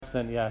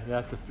absent. Yeah,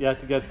 you have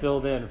to get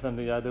filled in from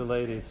the other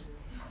ladies,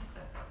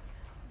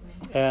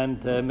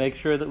 and make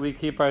sure that we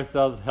keep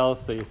ourselves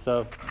healthy.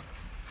 So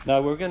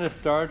now we're going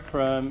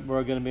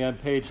to be on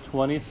page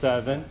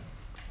 27.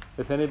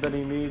 If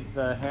anybody needs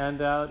a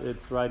handout,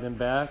 it's right in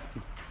back.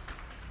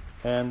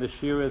 And the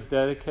shir is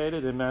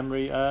dedicated in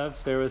memory of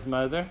Sarah's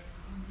mother,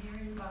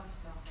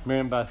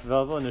 Miriam Bas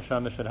Velvel, and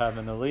Neshama should have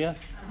an aliyah,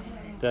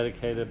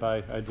 dedicated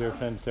by our dear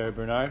friend Sarah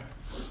Bernard.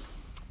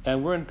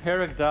 And we're in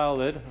Perek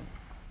Daled,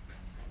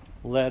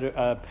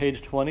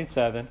 page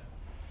 27,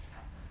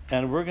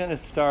 and we're going to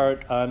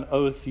start on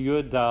Os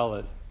Yud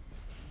Daled,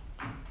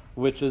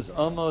 which is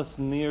almost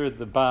near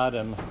the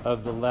bottom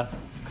of the left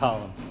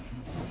column.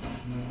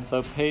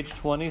 So page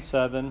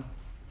 27,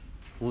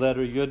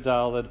 letter Yud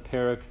Daled,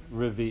 Perek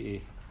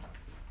Revi'i.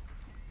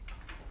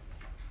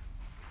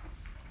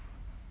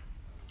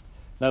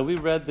 Now we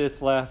read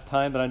this last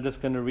time, but I'm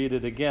just going to read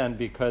it again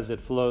because it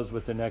flows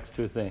with the next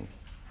two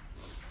things.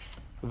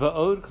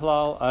 Va'od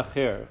klal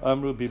acher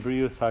amru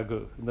bibrius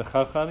haguf. The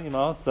Chachamim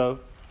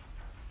also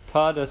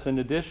taught us an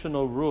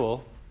additional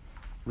rule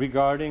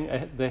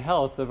regarding the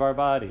health of our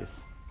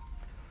bodies.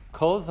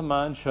 Kol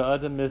zaman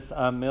sha'adam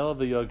mis'amil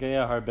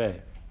v'yogea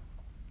harbe.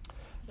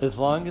 As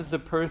long as the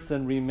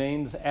person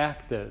remains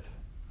active.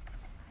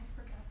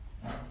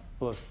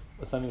 Look,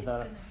 something's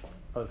not.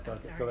 Oh, it's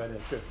okay. Go right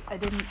in. Sure. I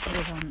didn't put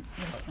it on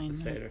airplane.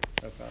 Seder,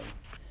 no problem.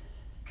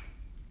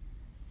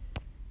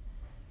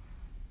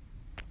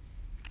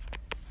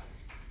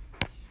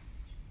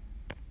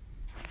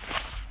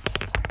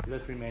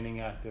 Just remaining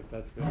active,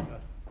 that's good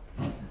enough.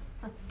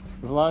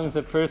 As long as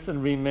a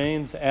person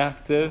remains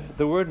active,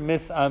 the word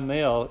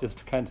mis'amel is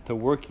to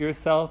work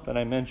yourself, and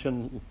I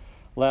mentioned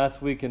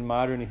last week in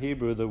modern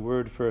Hebrew the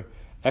word for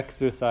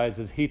exercise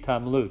is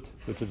hitamlut,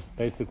 which is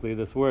basically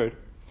this word.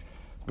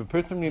 If a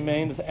person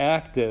remains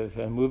active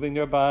and moving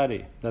their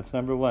body, that's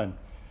number one.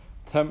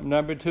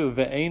 Number two,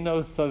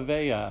 ve'eno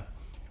saveya,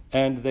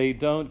 and they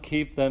don't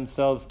keep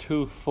themselves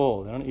too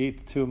full, they don't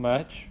eat too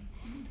much.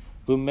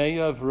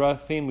 Umeyav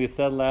rafim, we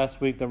said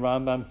last week, the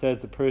Rambam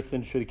says the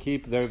person should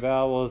keep their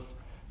bowels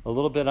a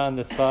little bit on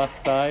the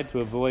soft side to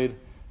avoid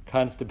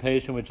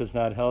constipation, which is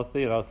not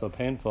healthy and also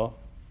painful.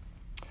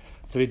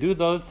 So we do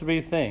those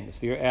three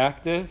things. You're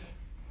active,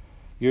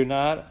 you're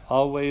not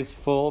always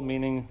full,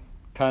 meaning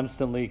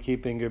constantly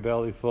keeping your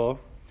belly full,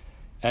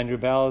 and your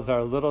bowels are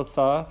a little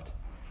soft.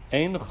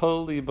 Ein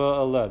chol liba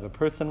alev, a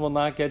person will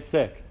not get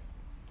sick.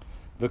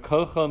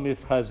 V'kocho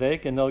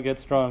mischazek, and they'll get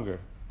stronger.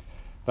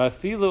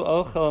 V'afilu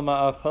ochel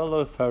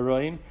ma'acholos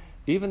haroim,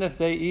 even if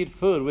they eat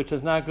food which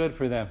is not good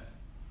for them.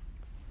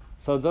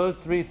 So those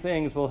three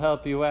things will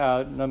help you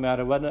out no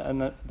matter what.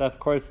 And of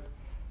course,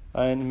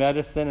 in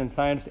medicine and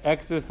science,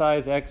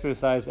 exercise. That's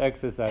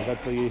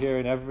what you hear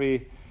in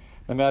every.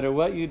 No matter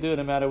what you do,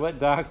 no matter what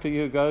doctor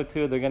you go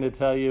to, they're going to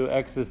tell you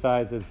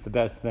exercise is the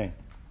best thing.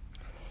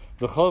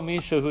 V'chol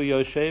misha hu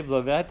yoshev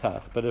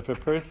levetach. But if a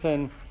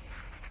person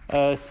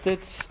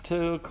sits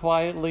too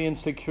quietly and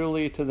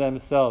securely to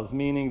themselves,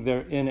 meaning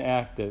they're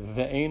inactive,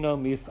 ve'eno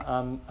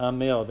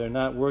mis'amel, they're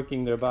not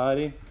working their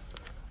body,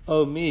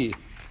 omi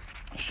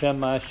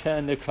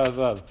shemashen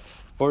nikavav,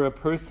 or a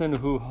person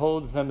who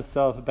holds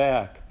themselves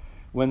back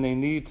when they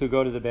need to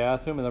go to the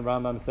bathroom, and the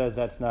Rambam says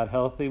that's not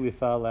healthy, we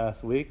saw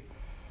last week.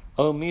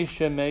 O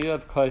misha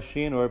meyav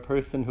kashin, or a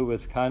person who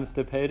is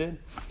constipated.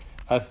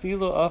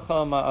 Afilu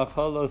achal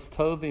ma'achalos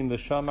tovim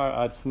v'shamar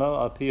atzmo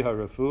al pi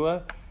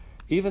harafua.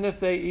 Even if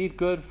they eat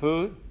good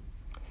food,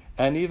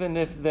 and even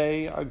if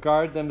they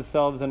guard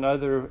themselves in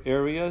other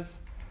areas,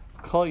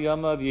 kol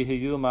yamav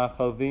yihiyu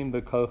machovim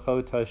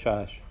b'kocho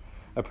tashash.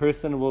 A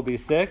person will be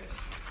sick,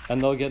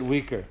 and they'll get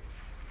weaker.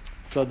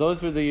 So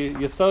those are the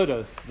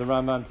yesodos, the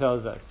Rambam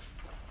tells us.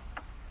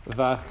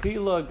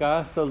 V'achila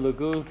gasa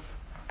luguf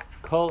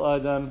kol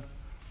adam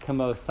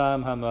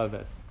kamosam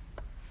hamavis.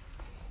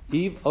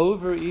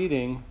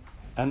 Overeating,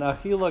 and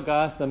achila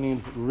gasa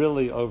means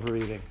really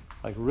overeating,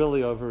 like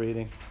really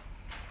overeating,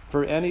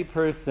 for any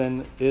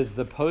person is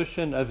the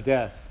potion of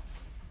death.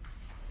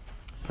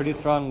 Pretty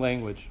strong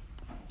language.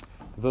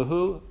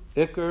 V'hu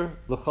ikr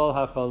l'chol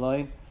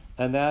hachaloin,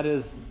 and that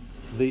is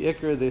the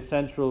ikr, the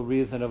central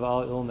reason of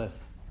all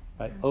illness,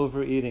 right?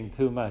 Overeating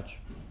too much.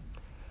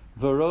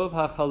 V'rov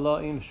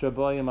hachaloim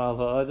shaboyim al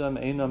ha'adam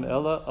einam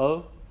ela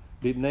o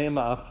b'bnei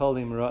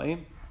ma'acholim ra'im.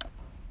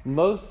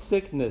 Most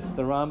sickness,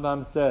 the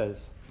Rambam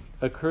says,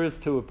 occurs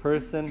to a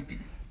person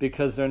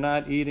because they're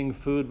not eating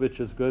food which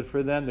is good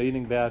for them, they're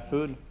eating bad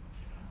food.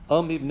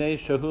 O mibnei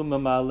shahu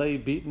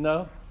mamalei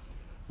bitno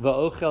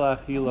va'ochel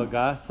achila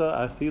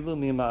gasa afilu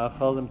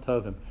mima'acholim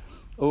tovim.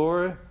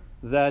 Or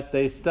that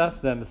they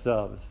stuff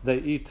themselves, they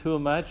eat too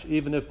much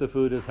even if the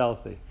food is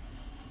healthy.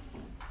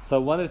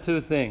 So one of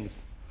two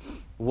things.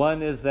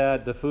 One is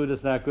that the food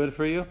is not good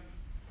for you,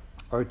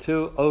 or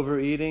two,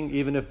 overeating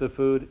even if the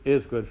food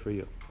is good for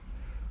you.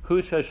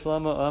 Hush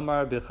Shlomo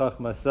Amar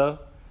b'chachmaso,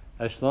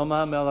 as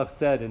Shlomo HaMelech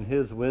said in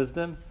his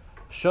wisdom,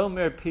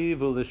 Shomer piv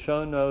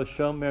u'lishono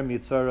shomer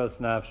mitzoros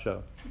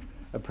nafsho.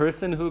 A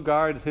person who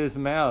guards his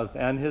mouth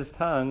and his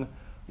tongue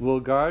will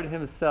guard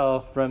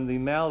himself from the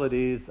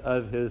maladies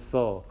of his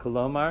soul.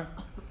 Kolomar,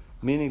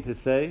 meaning to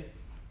say,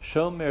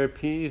 Shomer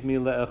piv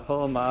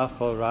mile'echol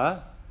ma'achol ra,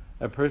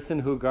 a person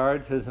who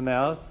guards his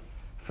mouth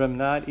from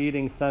not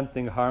eating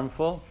something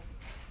harmful,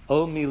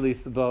 o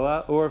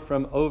milisboa, or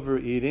from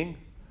overeating,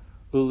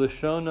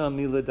 u'leshona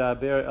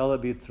miledaber ela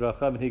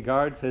b'tzracham, he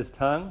guards his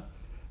tongue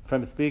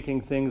from speaking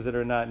things that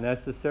are not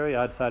necessary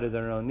outside of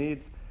their own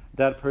needs.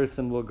 That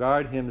person will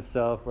guard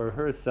himself or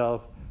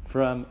herself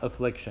from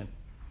affliction.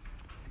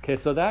 Okay,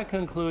 so that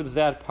concludes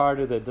that part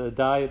of the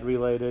diet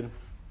related,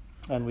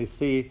 and we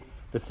see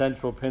the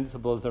central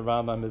principles the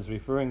Rambam is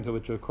referring to,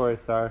 which of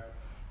course are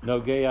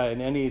nogeya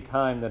in any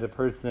time that a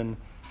person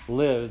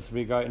lives,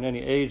 in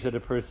any age that a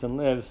person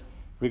lives,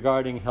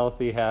 regarding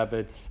healthy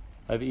habits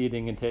of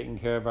eating and taking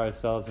care of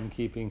ourselves and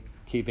keeping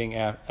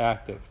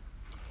active.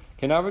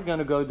 Okay, now we're going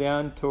to go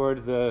down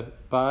toward the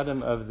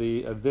bottom of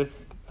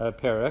this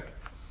parak,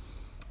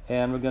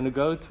 and we're going to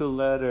go to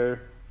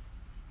letter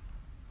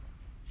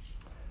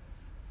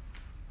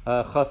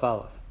Chaf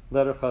Aleph.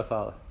 Letter Chaf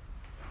Aleph.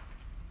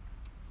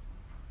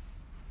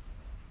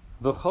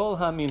 V'chol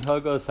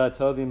haminhagos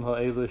hatovim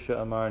ha'elu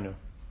she'amarnu.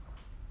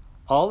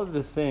 All of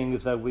the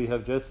things that we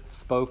have just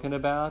spoken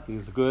about,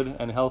 these good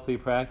and healthy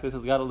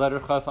practices, got a letter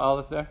Chaf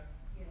Aleph there?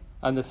 Yes.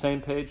 On the same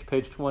page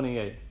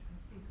 28.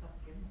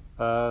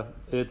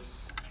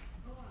 It's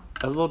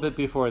a little bit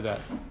before that.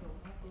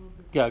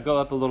 Yeah, go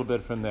up a little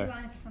bit from there.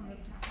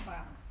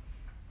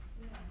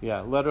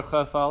 Yeah, letter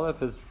Chaf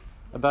Aleph is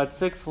about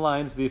 6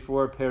 lines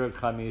before Perek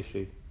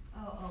Chamishi.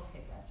 Oh,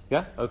 okay, gotcha.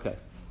 Yeah? Okay.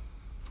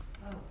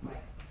 Oh, right.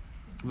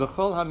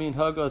 V'chol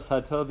haminhagos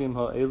hatovim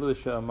ha'elu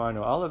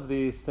she'amarnu. All of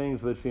these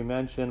things which we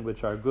mentioned,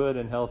 which are good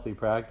and healthy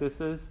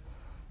practices,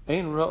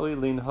 ein ro'i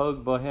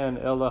linhog bohen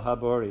ela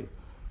habori.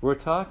 We're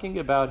talking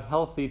about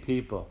healthy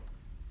people.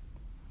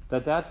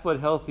 That's what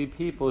healthy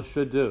people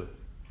should do.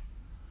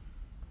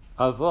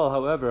 Avol,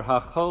 however,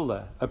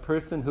 hachole, a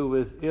person who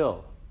is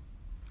ill,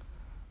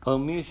 or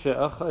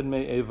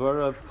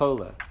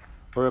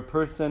a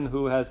person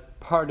who has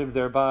part of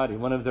their body,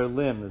 one of their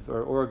limbs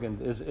or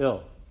organs is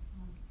ill.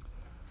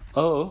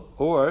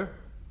 Or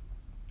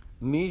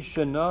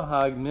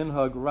mishanohag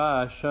minhag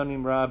ra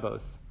shanim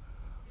rabos,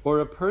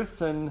 or a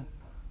person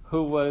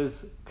who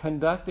was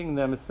conducting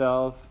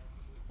themselves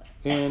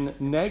in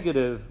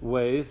negative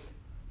ways,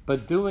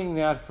 but doing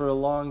that for a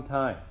long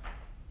time.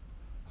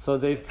 So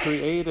they've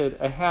created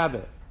a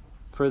habit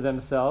for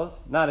themselves,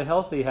 not a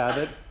healthy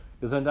habit,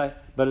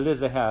 but it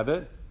is a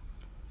habit.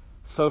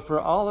 So for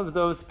all of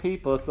those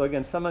people, so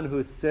again, someone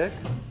who's sick,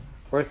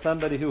 or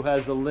somebody who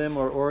has a limb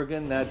or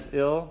organ that's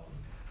ill,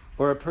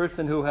 or a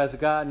person who has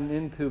gotten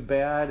into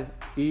bad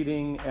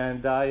eating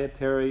and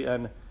dietary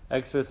and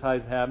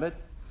exercise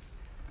habits,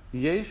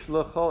 yesh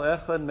l'chol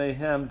echad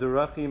mehem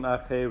derachim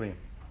acherim.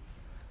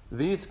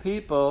 These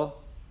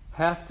people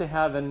have to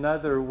have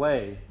another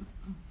way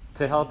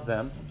to help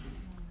them,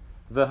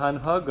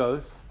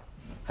 v'hanhagos,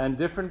 and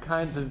different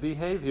kinds of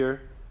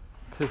behavior,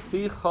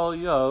 Kafi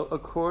cholyo,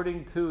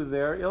 according to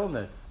their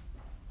illness.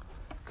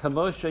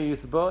 Kamosha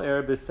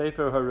yisbo'er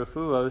b'sefer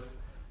ha'refuos,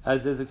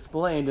 as is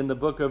explained in the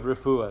book of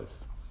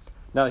Refuos.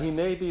 Now, he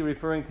may be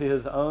referring to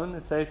his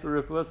own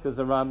Sefer Refuos, because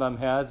the Rambam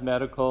has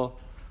medical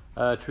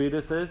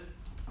treatises,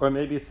 or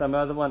maybe some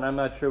other one, I'm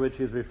not sure which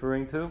he's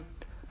referring to.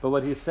 But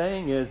what he's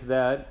saying is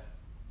that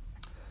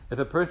if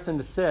a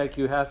person's sick,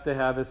 you have to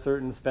have a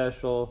certain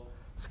special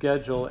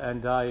schedule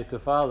and diet to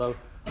follow.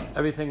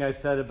 Everything I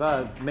said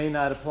above may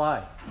not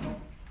apply,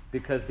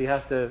 because you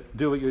have to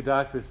do what your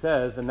doctor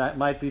says, and that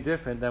might be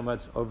different than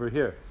what's over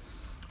here.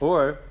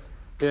 Or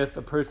if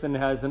a person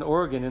has an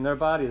organ in their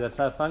body that's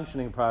not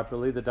functioning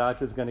properly, the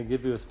doctor's going to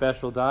give you a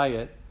special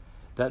diet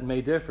that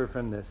may differ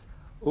from this.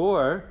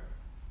 Or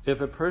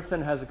if a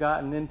person has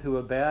gotten into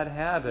a bad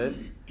habit,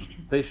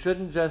 they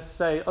shouldn't just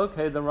say,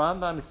 okay, the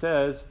Rambam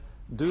says,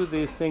 do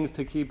these things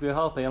to keep you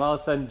healthy, and all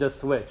of a sudden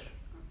just switch.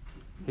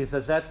 He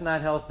says that's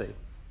not healthy.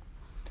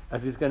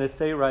 As he's going to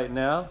say right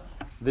now,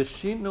 the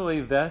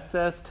shinui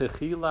veses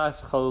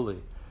techilas choli.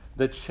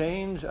 The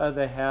change of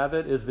the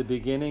habit is the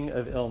beginning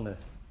of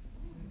illness.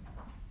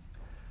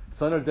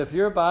 So in other words, if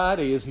your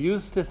body is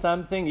used to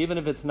something, even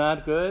if it's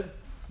not good,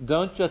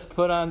 don't just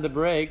put on the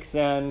brakes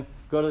and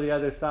go to the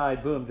other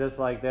side, boom, just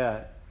like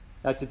that.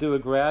 You have to do a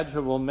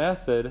gradual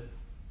method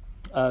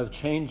of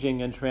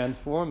changing and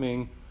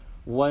transforming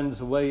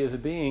one's way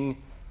of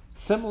being,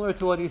 similar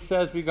to what he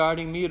says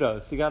regarding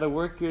midos. You got to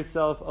work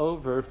yourself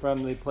over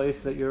from the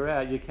place that you're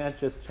at. You can't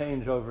just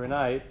change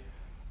overnight.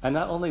 And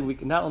not only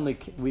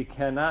we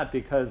cannot,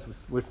 because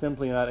we're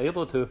simply not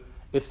able to,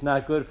 it's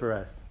not good for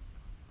us.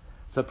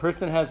 So a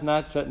person has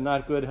not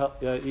good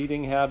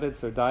eating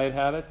habits or diet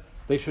habits,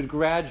 they should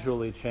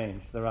gradually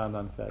change, the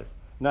Rambam says.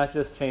 Not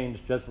just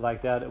change just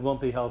like that. It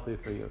won't be healthy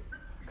for you.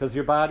 Because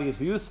your body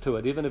is used to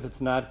it, even if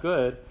it's not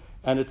good,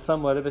 and it's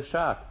somewhat of a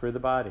shock for the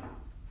body.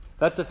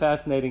 That's a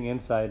fascinating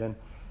insight. And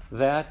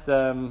that,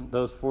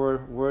 those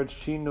 4 words,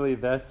 shinui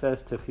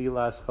veses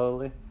techilas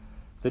choli,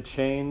 the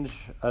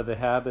change of a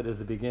habit is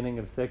the beginning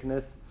of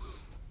sickness.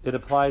 It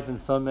applies in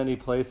so many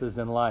places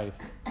in life.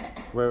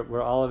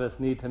 where all of us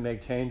need to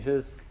make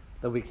changes,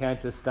 that we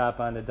can't just stop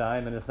on a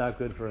dime, and it's not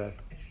good for us.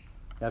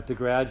 You have to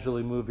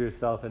gradually move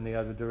yourself in the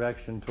other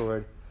direction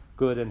toward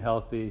good and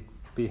healthy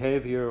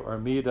behavior or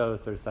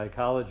midos or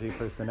psychology,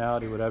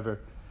 personality, whatever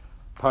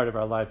part of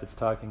our life it's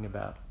talking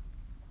about.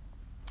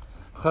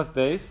 Chaf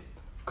Beis,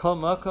 Kol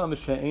makom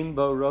she'ein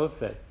bo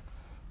rofe.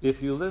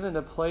 If you live in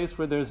a place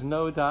where there's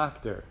no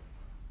doctor,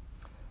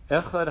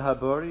 echad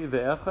habori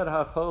ve'echad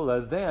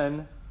hachola,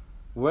 then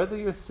whether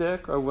you're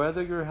sick or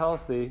whether you're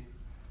healthy,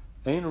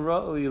 ein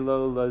ro'ui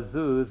lo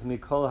lazuz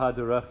mikol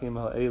hadarachim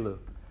ha'elu.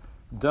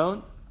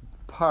 Don't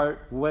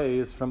part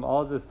ways from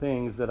all the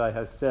things that I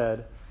have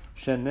said,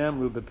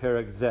 shenemru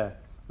beperek zeh,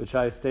 which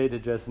I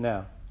stated just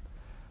now.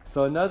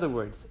 So in other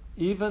words,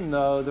 even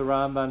though the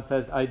Rambam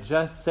says, I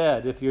just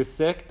said, if you're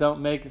sick,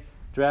 don't make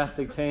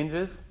drastic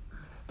changes,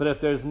 but if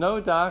there's no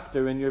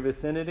doctor in your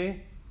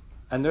vicinity,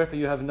 and therefore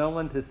you have no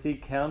one to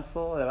seek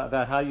counsel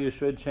about how you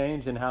should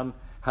change and how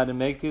to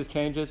make these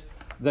changes,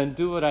 then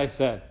do what I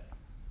said,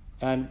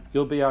 and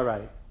you'll be all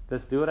right.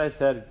 Just do what I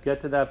said,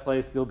 get to that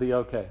place, you'll be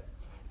okay.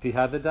 If you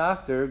have a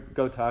doctor,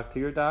 go talk to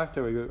your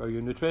doctor or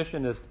your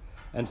nutritionist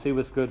and see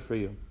what's good for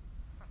you.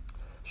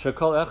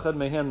 Shekol echad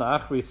mehen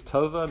la'achris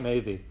tova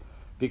mevi,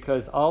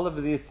 because all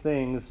of these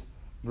things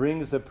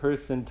brings a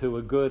person to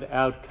a good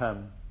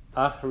outcome.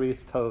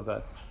 Achris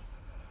tova.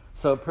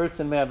 So a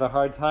person may have a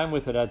hard time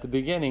with it at the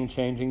beginning,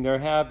 changing their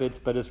habits,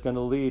 but it's going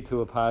to lead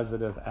to a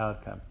positive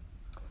outcome.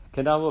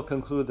 Okay, now we'll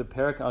conclude the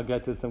parak. I'll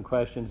get to some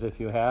questions if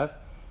you have.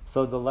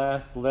 So the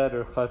last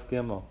letter, Chaf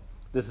Gimel.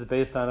 This is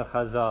based on a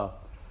chazal.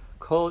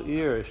 Kol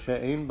ir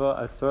she'ein bo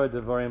asor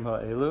devarim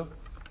ha'elu.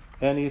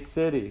 Any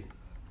city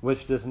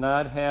which does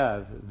not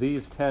have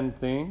these 10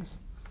 things,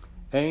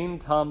 ein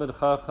talmid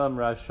chacham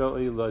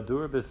rashoi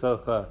ladur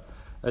b'socha.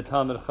 A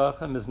talmid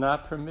chacham is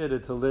not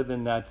permitted to live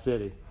in that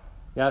city.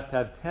 You have to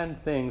have 10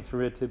 things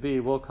for it to be,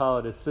 we'll call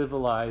it a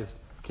civilized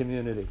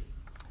community.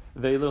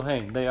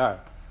 Ve'eluhein, they are.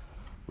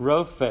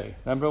 Rofe,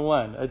 number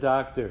 1, a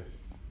doctor.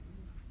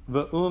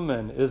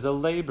 Ve'umen is a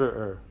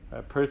laborer,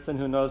 a person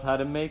who knows how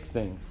to make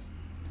things.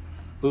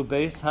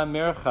 Ubeis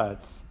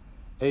hamerchatz,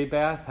 a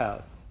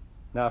bathhouse.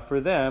 Now for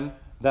them,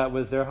 that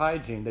was their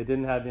hygiene. They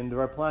didn't have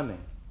indoor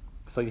plumbing.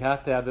 So you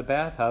have to have a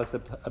bathhouse,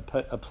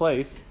 a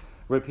place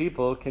where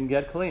people can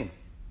get clean.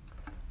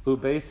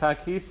 Ubeis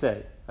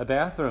hakise, a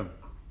bathroom.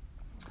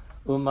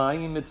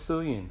 Umayim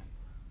mitsuyin,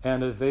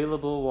 and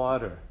available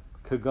water.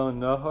 Kagon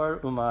nohar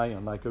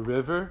umayim, like a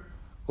river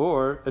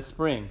or a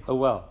spring, a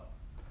well.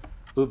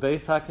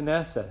 Ubeis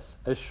hakneses,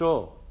 a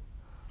shul.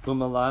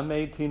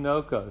 Umalame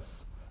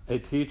tinokos, a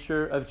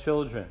teacher of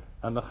children,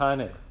 a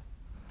mechanech.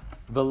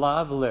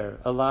 V'lavler,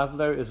 a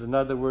lavler is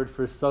another word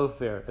for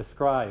sofer, a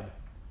scribe.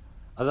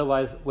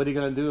 Otherwise, what are you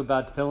going to do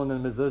about tefillin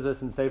and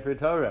mezuzahs and sefer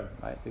Torah?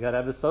 Right? You got to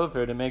have a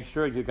sofer to make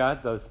sure you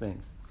got those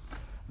things.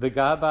 The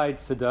gabbai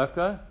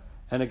tzedakah,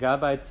 and a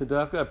gabbai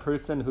tzedakah, a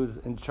person who's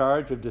in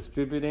charge of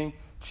distributing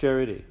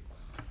charity.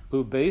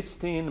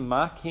 Ubeistin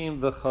makim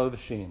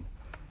v'chovshin,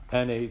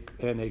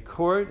 and a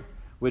court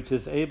which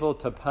is able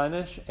to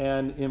punish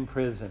and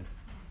imprison,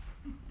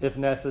 if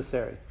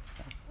necessary.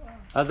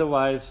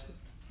 Otherwise,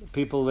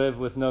 people live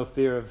with no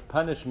fear of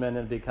punishment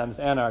and it becomes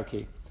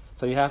anarchy.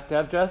 So you have to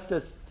have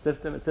justice,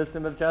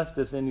 system of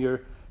justice in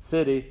your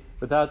city.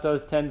 Without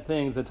those 10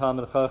 things, the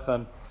Talmid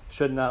Chacham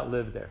should not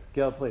live there.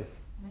 Gil, please.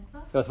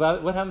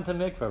 Mikvah? What happened to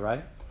mikvah,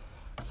 right?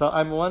 So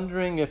I'm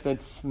wondering if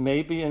it's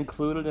maybe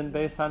included in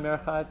Beis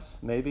HaMerchatz.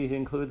 Maybe he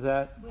includes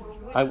that.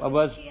 I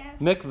was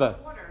mikvah.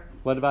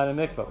 What about a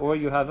mikvah? Or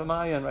you have a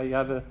mayan, right? You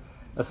have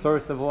a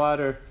source of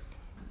water.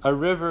 A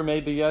river,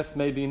 maybe yes,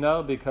 maybe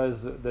no,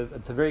 because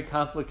it's a very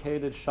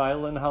complicated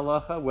shaila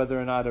halacha, whether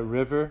or not a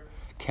river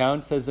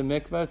counts as a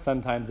mikvah.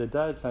 Sometimes it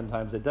does,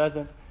 sometimes it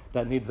doesn't.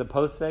 That needs a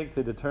posek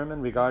to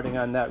determine regarding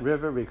on that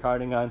river,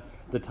 regarding on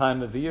the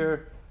time of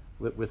year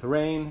with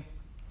rain,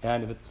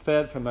 and if it's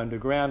fed from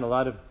underground, a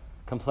lot of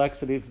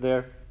complexities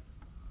there.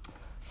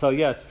 So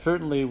yes,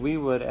 certainly we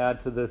would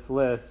add to this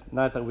list,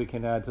 not that we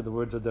can add to the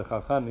words of the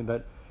Chachamim,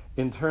 but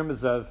in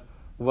terms of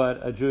what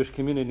a Jewish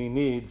community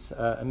needs,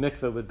 a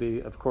mikveh would be,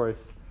 of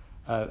course,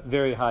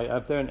 very high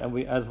up there. And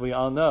we, as we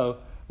all know,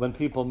 when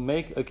people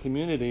make a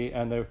community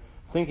and they're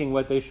thinking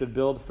what they should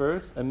build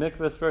first, a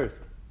mikveh is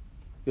first.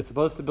 You're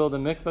supposed to build a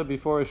mikveh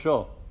before a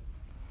shul.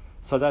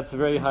 So that's a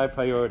very high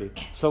priority.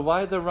 So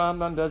why the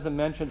Rambam doesn't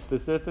mention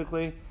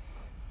specifically?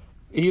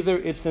 Either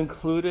it's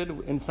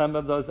included in some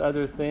of those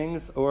other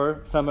things, or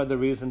some other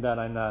reason that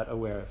I'm not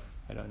aware of.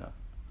 I don't know.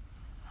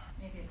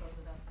 Maybe it goes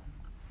without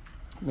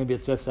saying. Maybe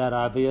it's just that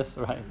obvious,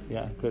 right?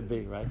 Yeah, it could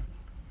be, right?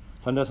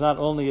 So there's not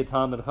only a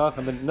Talmid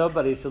Chacham, but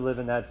nobody should live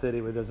in that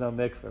city where there's no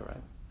mikveh,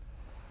 right?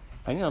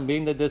 And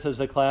being that this is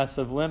a class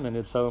of women,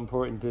 it's so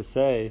important to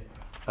say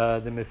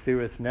the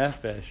Mesiras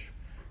Nefesh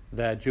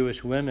that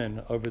Jewish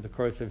women over the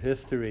course of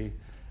history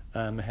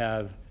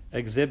have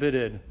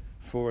exhibited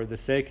for the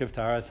sake of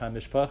Taharas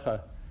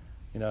HaMishpacha.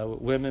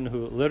 Women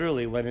who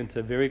literally went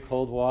into very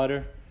cold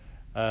water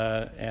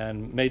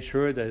and made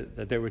sure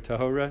that they were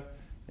tahora,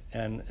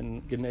 and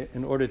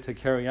in order to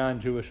carry on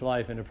Jewish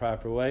life in a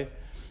proper way.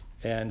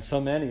 And so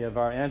many of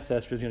our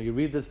ancestors, you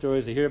read the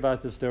stories, you hear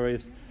about the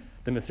stories,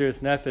 the Mesiras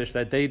Nefesh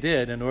that they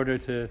did in order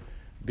to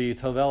be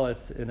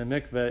tovelis in a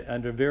mikveh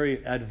under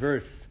very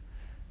adverse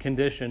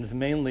conditions,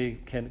 mainly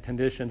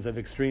conditions of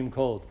extreme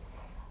cold.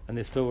 And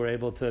they still were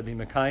able to be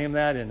mekayim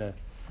that in a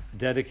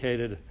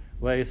dedicated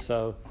way.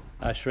 So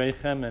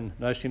Ashreichem and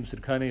Nashim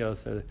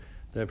Sidkanios,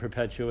 the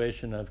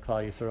perpetuation of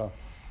Klal Yisrael.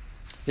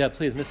 Yeah,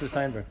 please, Mrs.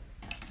 Steinberg.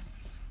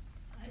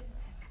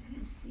 Do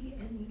you see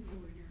any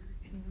order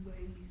in the way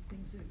these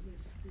things are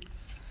listed?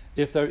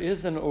 If there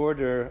is an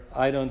order,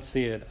 I don't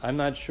see it. I'm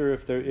not sure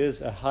if there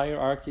is a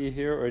hierarchy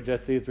here or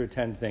just these are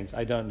 10 things.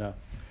 I don't know.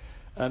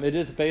 It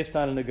is based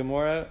on the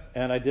Gemara,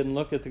 and I didn't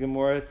look at the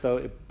Gemara, so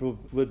it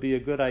would be a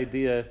good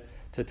idea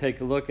to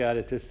take a look at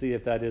it to see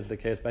if that is the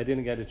case. But I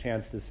didn't get a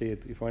chance to see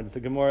it before. And it's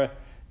the Gemara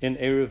in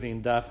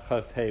Eruvin, Daf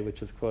Chaf Hey,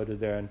 which is quoted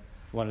there in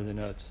one of the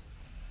notes.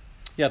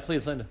 Yeah,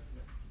 please, Linda.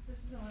 This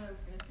isn't what I was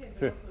going to say, but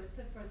Sure. also it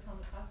said for a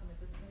Talmud Chacham, it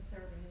doesn't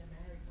necessarily mean a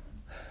married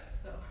one.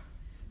 So,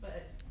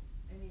 but,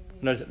 I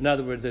mean... In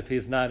other words, if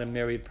he's not a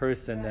married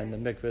person, then the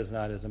Right. mikveh is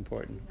not as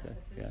important. He's not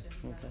a Yeah.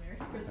 physician, not a Okay.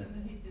 married person,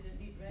 then he didn't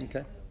need married.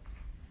 Okay.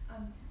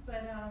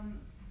 But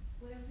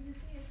what I was going to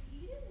say is,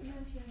 he didn't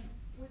mention,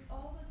 with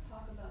all the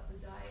talk about the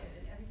diet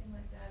and everything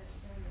like that,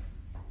 and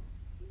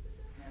he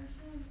doesn't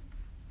mention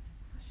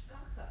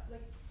hashgacha.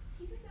 Like,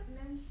 he doesn't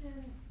mention...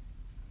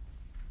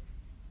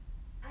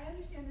 I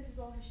understand this is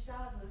all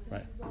hishtadlus and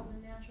Right. this is all the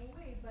natural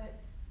way,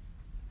 but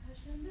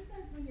Hashem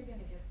decides when you're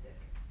going to get sick.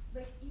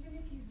 Like, even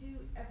if you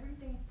do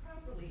everything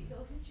properly,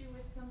 he'll hit you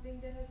with something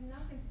that has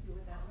nothing to do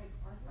with that, like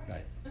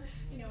arthritis.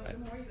 Right.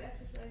 The more you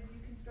exercise,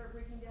 you can start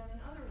breaking down in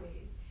other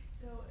ways.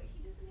 So he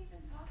doesn't even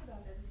talk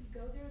about that. Does he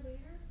go there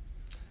later?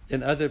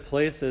 In other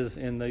places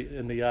in the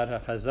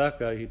Yad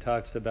HaChazaka, he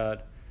talks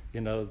about,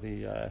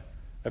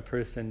 a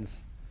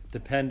person's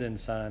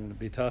dependence on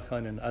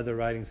bitachon and other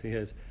writings he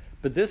has.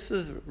 But this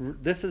is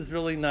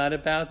really not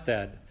about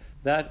that.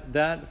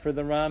 That for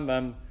the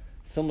Rambam,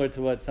 similar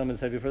to what someone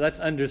said before, that's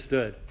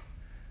understood.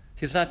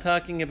 He's not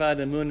talking about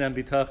emunah and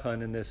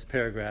bitachon in this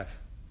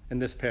paragraph, in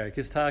this parak.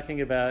 He's talking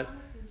about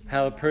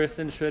how a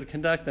person should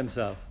conduct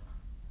themselves.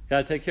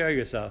 Got to take care of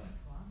yourself.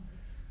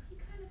 He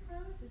kind of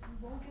promises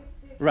you won't get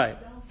sick. Right.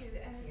 You don't do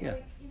that. And it's Yeah.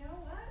 like, you know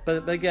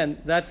what? But again,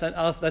 that's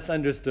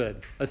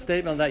understood. A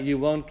statement that you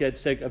won't get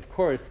sick, of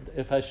course,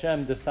 if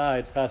Hashem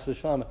decides, chas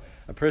v'shalom,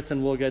 a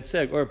person will get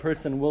sick, or a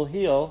person will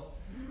heal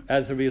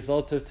as a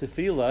result of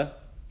tefillah,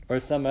 or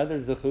some other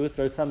zechus,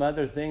 or some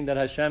other thing that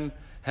Hashem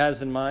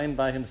has in mind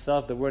by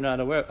himself that we're not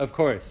aware of. Of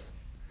course.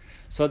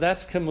 So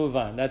that's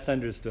kamuvan, that's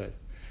understood.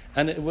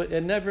 And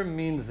it never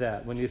means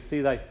that when you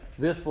see like,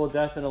 this will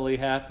definitely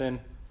happen.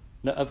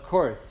 No, of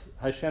course,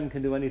 Hashem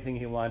can do anything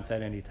he wants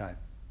at any time.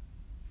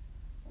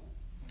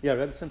 Yeah,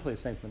 Rebbetzin,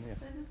 please, thanks, yeah.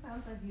 But it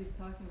sounds like he's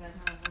talking about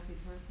how a healthy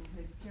person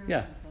takes care Yeah.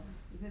 of themselves.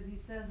 Because he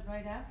says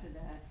right after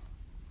that,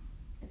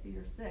 if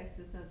you're sick,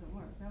 this doesn't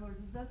work. In other words,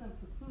 it doesn't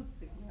preclude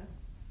sickness.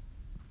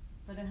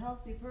 But a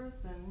healthy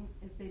person,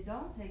 if they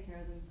don't take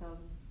care of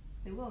themselves,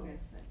 they will get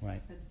sick.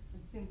 Right. It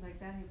seems like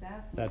that he's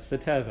asking. That's the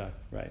teva,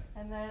 right.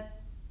 And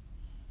that,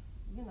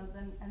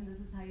 and this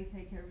is how you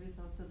take care of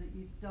yourself so that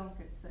you don't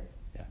get sick.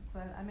 Yeah.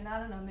 But, I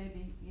don't know,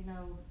 maybe,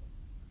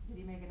 did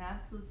he make an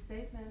absolute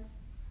statement?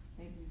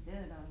 Maybe he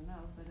did, I don't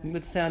know. But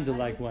It sounded I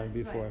like just one said-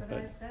 before, right,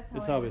 but that's how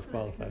it's I always understood it,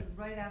 qualified. Because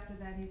right after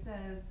that he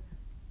says,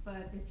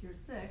 but if you're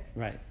sick,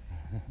 Right.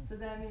 so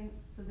that means,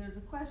 so there's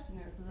a question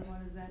there, so then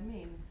what does that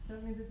mean? So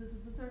it means that this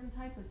is a certain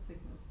type of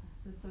sickness.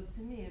 So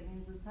to me, it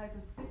means this type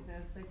of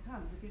sickness that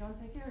comes if you don't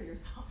take care of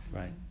yourself.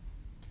 Right.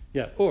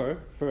 Yeah, or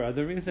for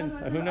other reasons, No,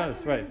 who for knows,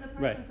 other right, reasons, a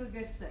right, person could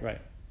get sick.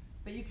 right.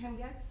 But you can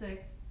get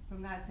sick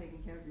from not taking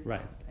care of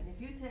yourself. Right. And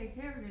if you take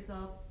care of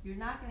yourself, you're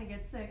not going to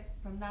get sick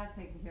from not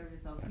taking care of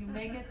yourself. You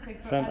may get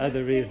sick for Some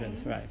other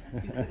reasons, things.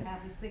 right. You could have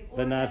a sick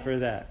But not organ. for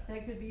that.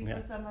 That could be Yeah.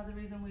 for some other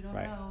reason we don't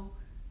Right. know.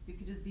 You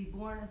could just be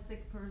born a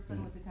sick person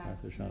Mm, with the chas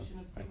v'shalom, constitution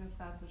of right. sickness,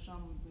 chas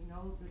v'shalom. We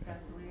know that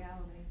that's a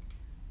reality.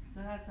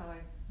 So that's how I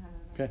kind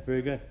of. Okay,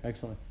 very good,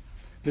 excellent.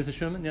 Mrs.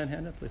 Schumann, you have a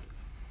hand up, please?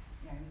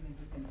 Yeah, I was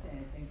just going to say,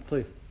 I think,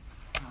 Please.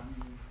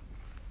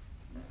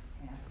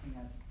 asking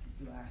us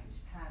to do our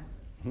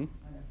hishtadlus, Hmm?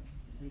 whatever,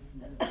 we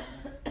know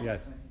what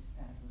Yes.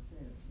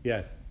 hishtadlus is.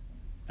 Yes.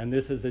 And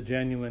this is a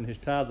genuine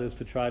hishtadlus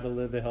to try to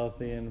live a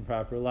healthy and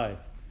proper life.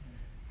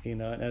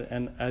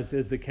 And as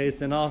is the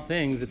case in all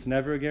things, it's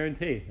never a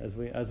guarantee, as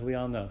we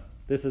all know.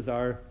 This is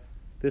our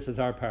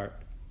part.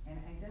 And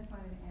I just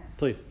wanted to ask.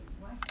 Please.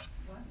 What is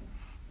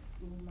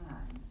uman?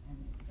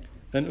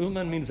 An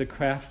uman means a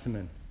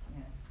craftsman.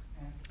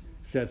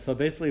 So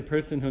basically a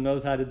person who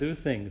knows how to do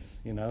things,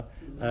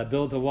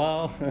 build a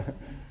wall,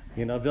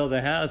 build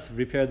a house,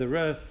 repair the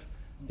roof,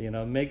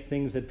 make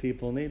things that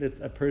people need. It's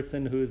a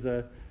person who's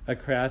a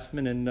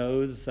craftsman and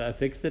knows a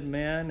fix-it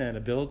man and a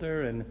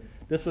builder, and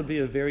this would be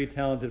a very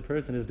talented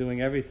person who's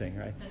doing everything,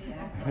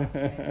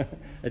 right?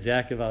 A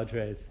jack of all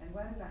trades. And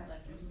what about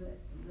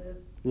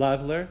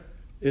Lavler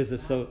is a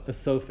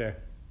sofer.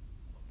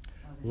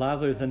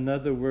 Lavler is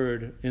another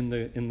word in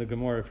the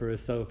Gemara for a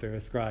sofer,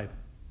 a scribe.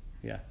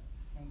 Yeah.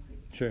 Thank you.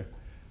 Sure.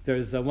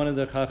 There's one of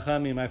the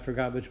Chachamim, I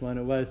forgot which one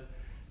it was,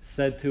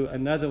 said to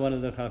another one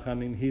of the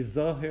Chachamim,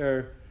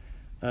 Hizoher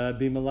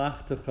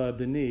b'malachtecha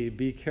b'ni,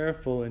 be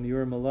careful in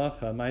your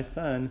malacha, my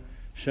son,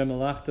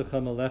 shemalachtecha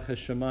malecha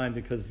shemaim,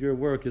 because your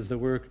work is the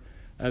work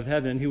of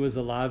heaven. And he was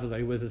a lavla,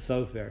 he was a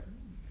sofer.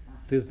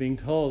 So he was being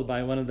told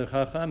by one of the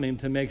Chachamim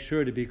to make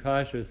sure to be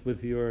cautious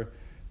with your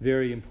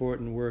very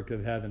important work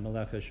of heaven,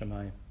 malecha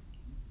shemaim.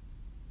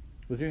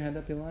 Was your hand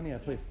up, Ilani? Yeah,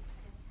 please.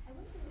 I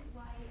wonder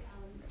why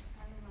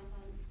Rabbi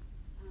Rambam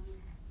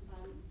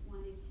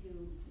wanted to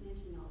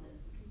mention all this,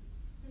 because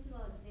first of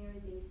all, it's very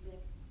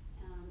basic,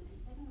 and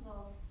second of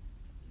all,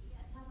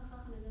 Talmid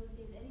Chacham in those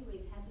days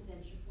anyways had to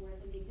venture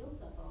forth, and they built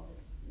up all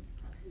this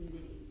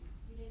community.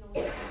 You didn't know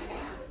what it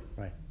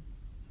was. Right.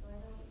 So I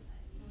don't,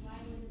 why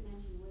was it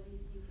mentioned? What do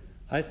you think is...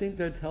 I think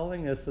they're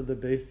telling us of the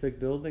basic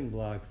building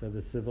blocks of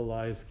a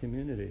civilized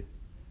community.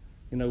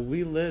 You know,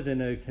 we live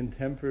in a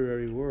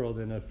contemporary world,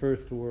 in a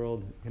first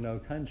world,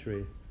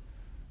 country.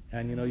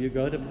 And, you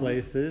go to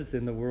places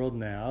in the world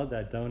now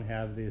that don't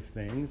have these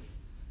things,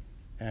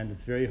 and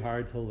it's very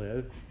hard to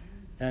live.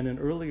 And in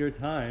earlier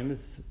times,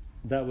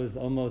 that was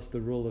almost the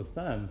rule of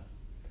thumb.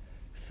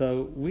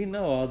 So we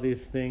know all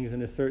these things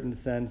in a certain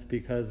sense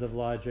because of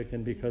logic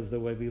and because of the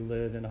way we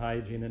live in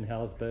hygiene and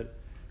health, but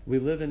we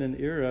live in an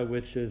era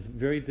which is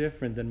very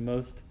different than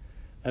most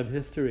of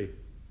history.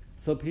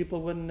 So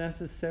people wouldn't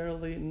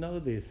necessarily know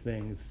these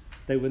things.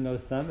 They would know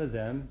some of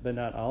them, but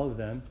not all of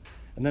them.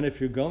 And then if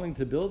you're going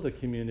to build a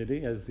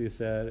community, as you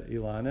said,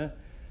 Ilana,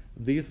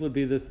 these would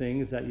be the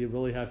things that you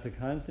really have to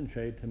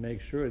concentrate to make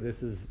sure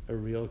this is a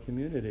real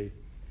community.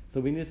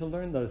 So we need to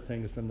learn those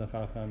things from the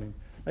Chachamim.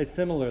 Like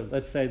similar,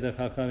 let's say the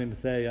Chachamim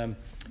say,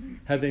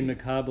 having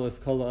mekabelos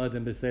kol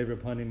adam b'sever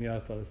panim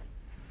yafos.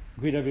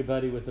 Greet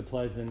everybody with a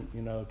pleasant,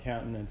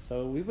 countenance.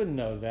 So we wouldn't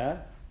know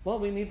that. Well,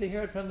 we need to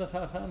hear it from the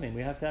Chachamim.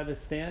 We have to have a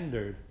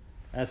standard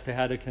as to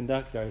how to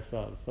conduct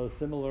ourselves. So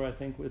similar, I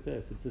think, with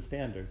this. It's a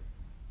standard.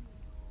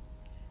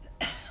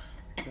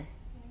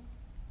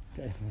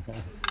 Okay.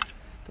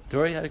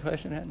 Dory had a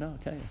question? No?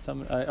 Okay.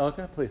 Someone,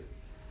 Elka, please.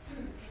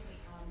 About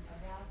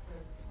the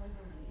toiling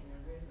in a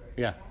river.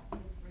 Yeah. Is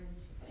that different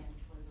than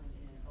toiling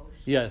in an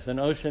ocean? Yes, an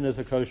ocean is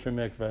a kosher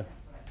mikveh,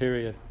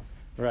 period.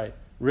 Right.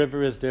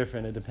 River is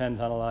different. It depends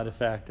on a lot of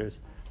factors.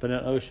 But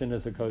an ocean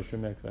is a kosher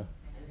mikveh.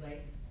 And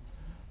lakes?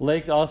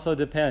 Lake also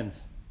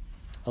depends.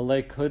 A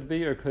lake could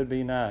be or could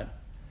be not.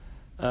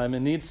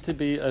 It needs to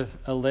be a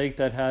lake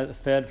that has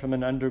fed from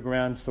an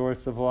underground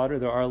source of water.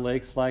 There are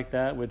lakes like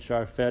that which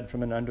are fed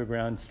from an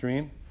underground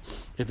stream.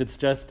 If it's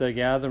just a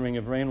gathering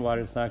of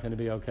rainwater, it's not going to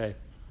be okay.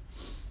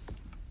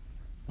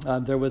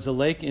 There was a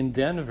lake in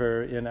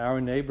Denver in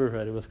our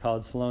neighborhood. It was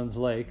called Sloan's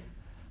Lake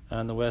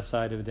on the west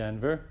side of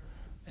Denver.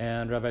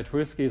 And Rabbi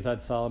Twersky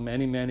Zatzal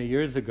many, many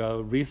years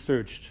ago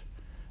researched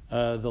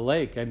the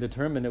lake and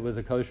determined it was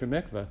a kosher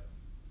mikveh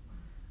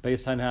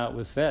based on how it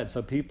was fed.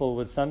 So people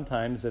would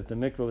sometimes, if the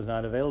mikveh was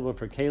not available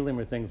for kalim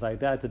or things like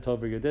that, to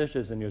tover your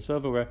dishes and your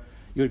silverware,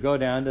 you would go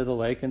down to the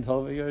lake and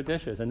tover your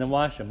dishes and then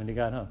wash them when you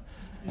got home.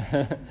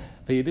 But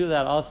you do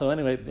that also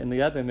anyway in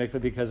the other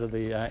mikveh because of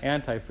the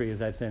antifreeze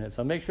that's in it.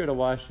 So make sure to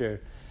wash your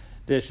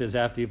dishes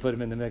after you put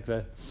them in the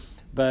mikveh.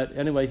 But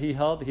anyway, he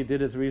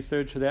did his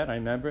research for that, I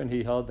remember, and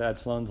he held that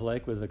Sloan's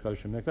Lake was a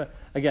kosher mikveh.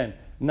 Again,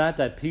 not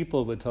that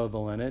people would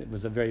tovel in it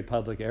was a very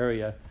public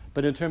area,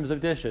 but in terms of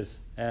dishes,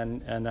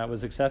 and that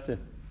was accepted.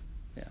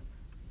 Yeah.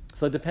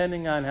 So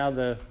depending on how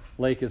the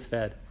lake is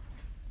fed.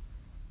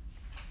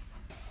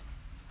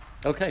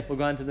 Okay, we'll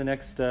go on to the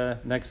next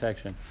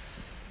section.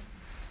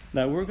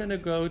 Now we're going to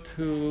go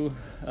to,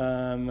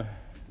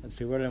 let's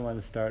see, where do I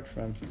want to start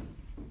from?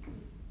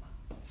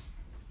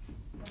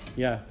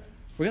 Yeah.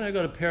 We're going to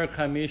go to Perek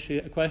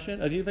Hamishi. A question?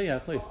 Aviva? Yeah,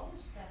 please.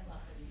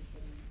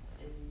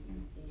 In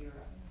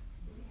Europe.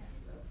 They didn't have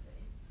road.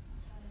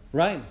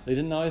 Right. They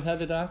didn't always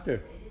have a doctor.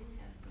 They didn't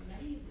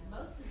have,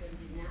 most of them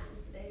did not.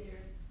 And today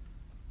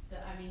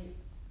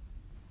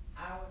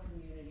our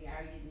community,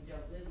 our Yidden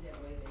don't live that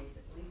way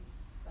basically,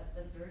 but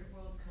the third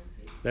world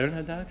countries. They don't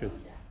have doctors.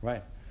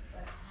 Right.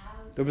 But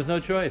how There was no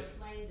choice.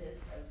 explain this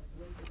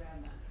with the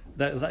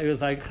Rambam? It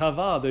was like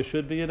Chaval, there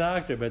should be a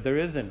doctor, but there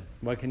isn't.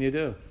 What can you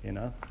do?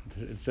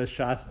 It's just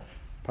Shas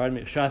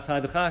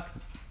Hadchak.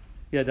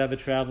 You had to have a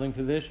traveling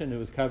physician who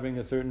was covering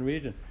a certain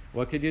region.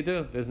 What could you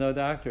do? There's no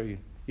doctor.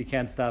 You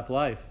can't stop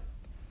life.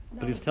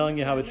 But he's telling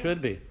you how it should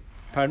be.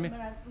 Pardon me?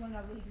 When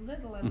I was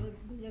little,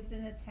 we lived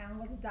in a town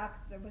with a doctor.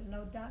 There was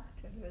no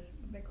doctor. There was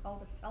what they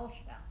called a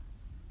felsha.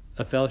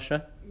 A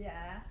felsha?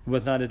 Yeah.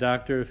 Was not a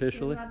doctor He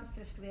officially? was not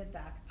officially a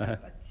doctor, Uh-huh.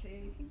 but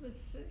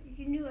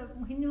he knew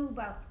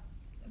about.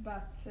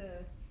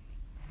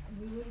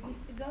 We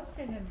used to go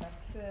to him,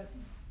 but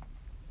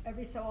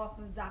every so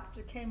often the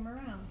doctor came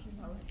around.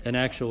 An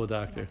actual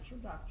doctor. An actual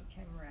doctor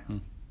came around. Hmm.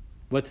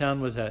 What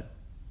town was that?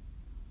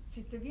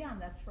 Sitavian,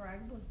 that's where I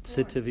was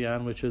born.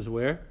 Sitavian, which is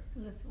where?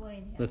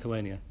 Lithuania.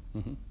 Lithuania.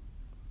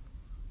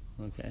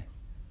 Okay.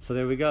 So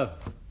there we go.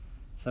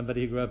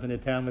 Somebody who grew up in a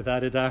town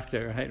without a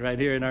doctor, right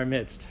here in our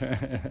midst.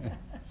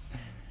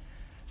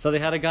 So they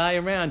had a guy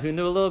around who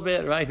knew a little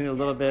bit, right? Who knew a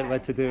little bit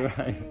what to do,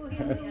 right?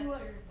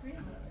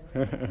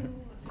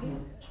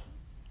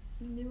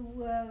 He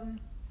knew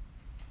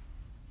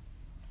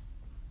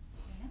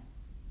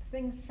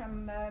things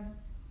from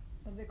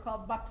what they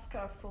call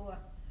Buckscarfua,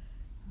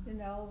 you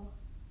know,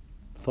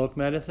 Folk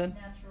medicine?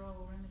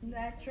 Natural remedy.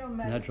 natural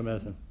medicine. Natural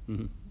medicine.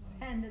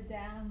 Mm-hmm. Handed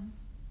down.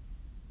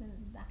 And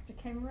the doctor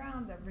came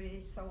around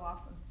every so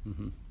often.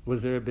 Mm-hmm.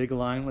 Was there a big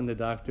line when the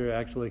doctor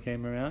actually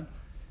came around?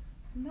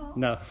 No.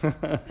 No.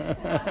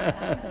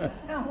 The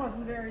town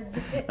wasn't very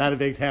big. Not a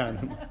big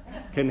town.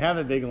 Couldn't have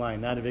a big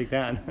line, not a big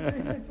town.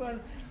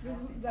 The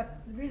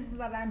reason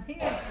that I'm here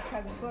is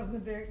because it wasn't a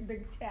very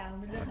big town.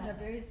 We lived in a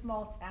very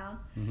small town,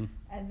 Mhm.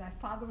 and my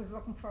father was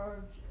looking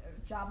for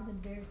a job in a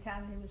big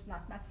town, and he was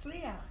not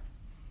matzliach.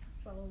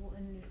 So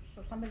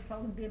somebody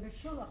told him to be a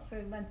meshulach, so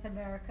he went to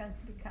America and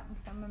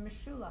become a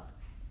meshulach.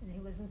 And he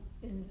wasn't,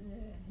 and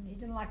he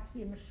didn't like to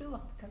be a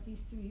meshulach because he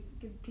used to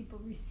give people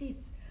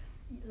receipts.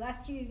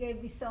 Last year you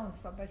gave me so and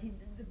so, but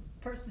the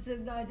person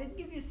said, no, I didn't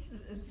give you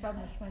so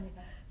much money.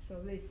 So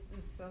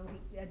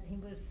he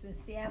was in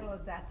Seattle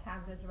at that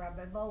time. There's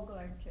Rabbi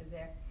Vogler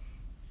there.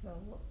 So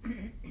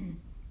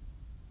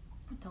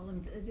I told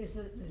him there's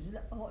a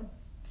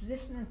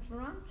position in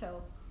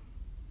Toronto.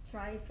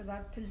 Try for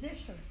that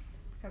position,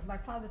 because my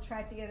father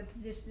tried to get a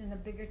position in a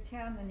bigger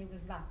town and he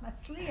was not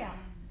matzliach.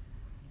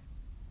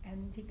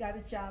 And he got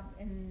a job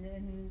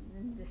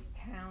in this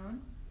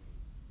town,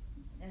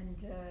 and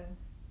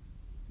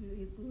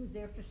we were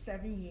there for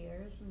 7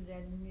 years, and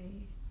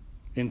then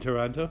In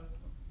Toronto?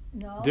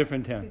 no,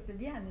 Different town.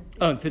 Titavian.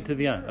 Oh, in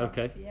Titavian, Europe,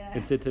 okay. Yeah.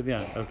 In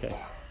Titavian, okay.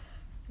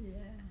 Yeah.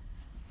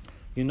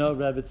 You know,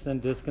 Rebbetzin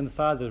Diskin's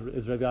father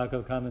is Rabbi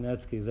Yaakov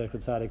Kamenetsky, Zecher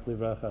Tzadik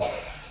Livracha.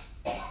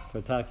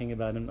 We're talking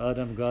about an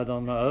Adam Gadol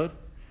Ma'od,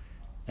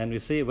 and we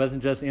see it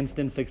wasn't just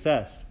instant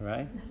success,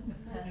 right?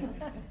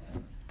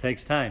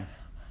 Takes time.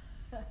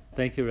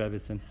 Thank you,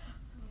 Rebbetzin.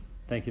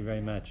 Thank you very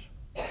much.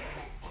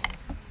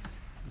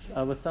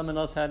 Was someone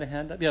else had a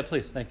hand up? Yeah,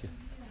 please, thank you.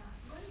 Yeah,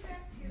 going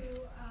back to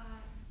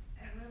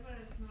a river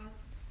is not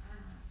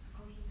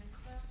kosher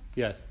mikveh.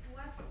 Yes.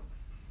 What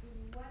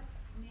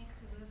makes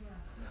a river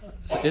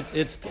a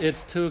kosher?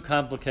 It's too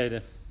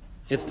complicated.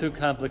 It's too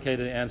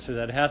complicated to answer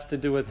that. It has to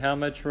do with how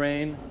much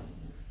rain,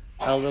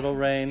 how little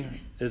rain,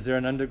 is there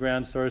an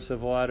underground source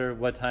of water,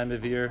 what time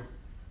of year.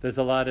 There's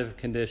a lot of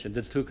conditions.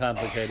 It's too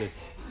complicated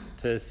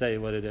to say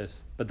what it is.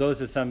 But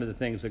those are some of the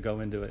things that go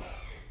into it.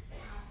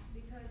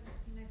 Because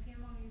my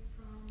family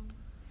from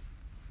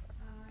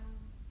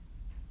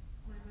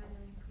my mother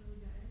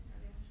included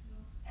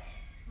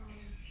from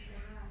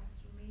Graz,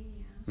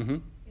 Romania, Mm-hmm.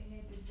 they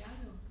had the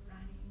Danube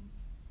running.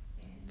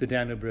 And The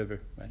Danube River,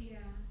 right? Yeah,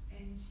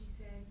 and she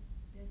said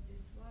that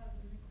this was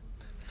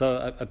a mikveh.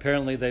 So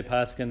apparently they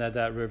paskin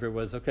that river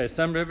was okay.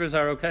 Some rivers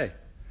are okay.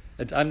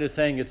 I'm just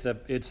saying it's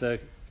a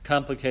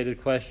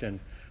complicated question.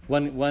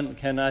 One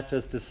cannot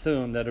just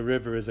assume that a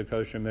river is a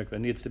kosher mikveh. It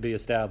needs to be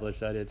established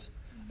that it's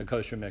a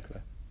kosher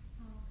mikveh.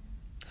 Oh,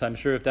 So I'm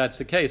sure if that's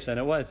the case, then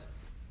it was.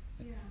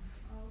 yeah,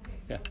 okay.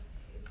 So Yeah. it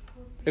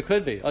could be. It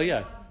could be. Oh yeah.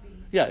 Not be.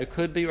 Yeah, it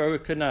could be or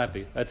it could not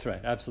be. That's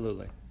right,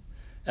 absolutely.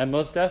 And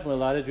most definitely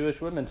a lot of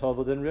Jewish women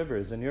toveled in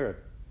rivers in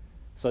Europe.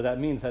 So that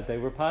means that they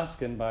were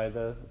paskin by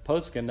the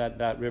poskin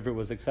that river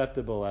was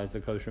acceptable as a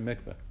kosher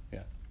mikveh.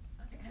 Yeah.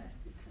 I have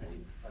to tell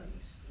you a funny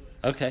story.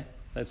 Okay,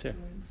 let's hear. We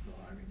were in Florida,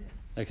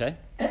 Okay,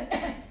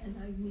 and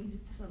I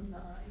needed some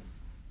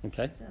knives.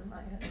 okay, So my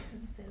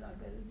husband said, I'll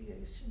go to the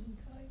ocean and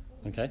tie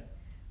them. okay.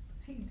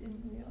 But he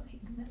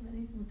didn't have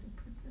anything to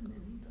put them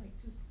in. He'd like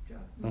just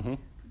drop them. Mm-hmm.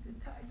 Put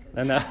the tie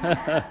And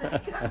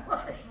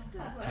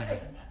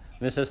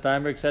Mrs.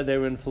 Steinberg said they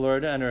were in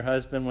Florida and her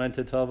husband went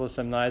to tovel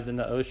some knives in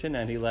the ocean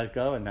and he let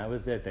go and that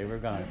was it. They were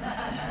gone.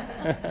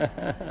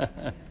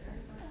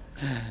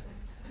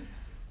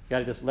 Got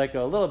to just let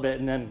go a little bit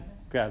and then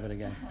grab it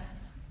again.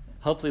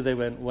 Hopefully they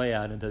went way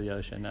out into the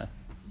ocean.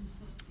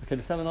 Okay,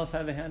 does someone else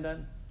have a hand up?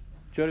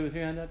 Jody, with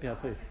your hand up? Yeah,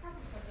 please.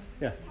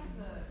 Yeah.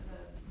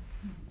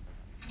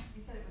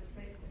 You said it was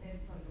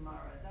based on Gemara.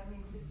 That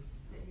means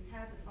that you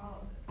had to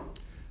follow this.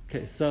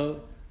 Okay,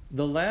 so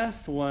the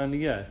last one,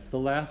 yes. The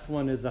last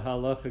one is a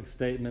halachic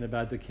statement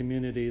about the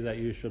community that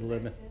you should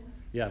live in.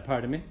 Yeah,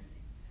 pardon me?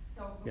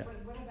 So Yeah.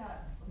 what about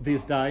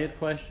These diet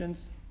questions?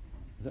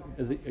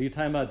 Are you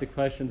talking about the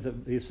questions that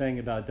he's saying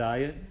about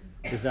diet?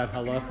 Is that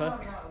halacha? No,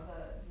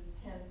 there's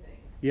 10 things.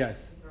 Yes.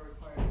 That are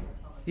required in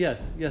the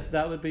Talmud. Yes,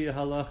 that would be a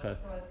halacha.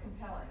 So it's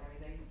compelling.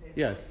 I mean, they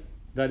Yes,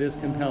 that is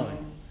compelling.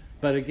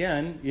 But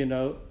again,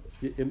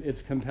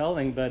 it's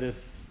compelling, but if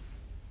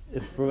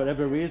for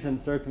whatever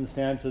reason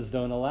circumstances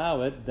don't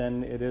allow it,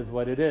 then it is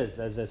what it is.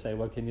 As they say,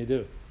 what can you do?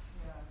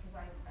 Yeah,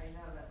 because I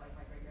know that like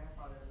my great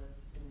grandfather lived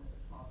in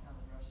a small town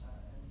in Russia,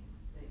 and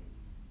they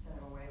sent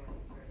him away when he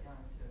was very young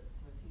to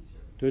a teacher.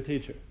 To a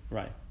teacher,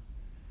 right.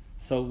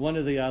 So one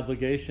of the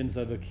obligations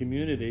of a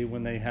community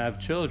when they have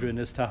children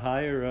is to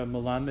hire a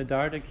Melamed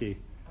Dardaki,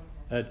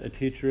 a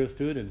teacher of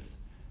students.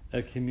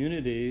 A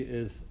community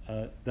is,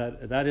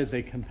 that is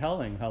a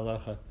compelling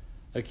halacha.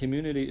 A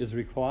community is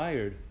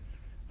required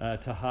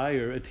to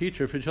hire a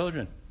teacher for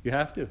children. You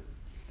have to.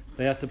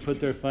 They have to put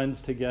their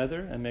funds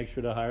together and make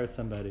sure to hire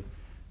somebody.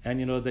 And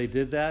they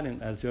did that,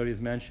 and as Jody's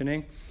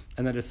mentioning.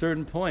 And at a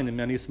certain point in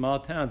many small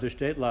towns, der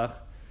Städtlach,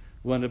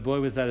 when a boy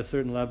was at a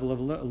certain level of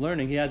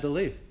learning, he had to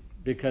leave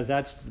because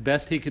that's the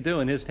best he could do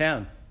in his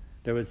town.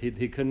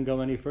 He couldn't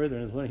go any further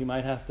in his learning. He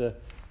might have to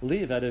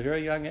leave at a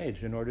very young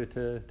age in order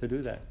to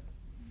do that.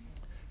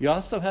 You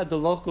also had the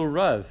local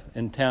Rav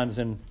in towns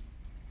in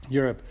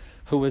Europe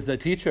who was a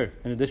teacher.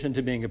 In addition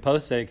to being a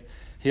posek,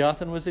 he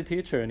often was a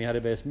teacher, and he had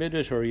a beis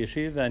midrash or a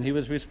yeshiva, and he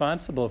was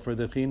responsible for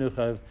the chinuch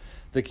of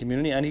the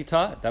community, and he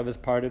taught. That was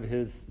part of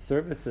his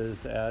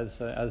services as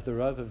the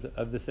Rav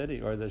of the city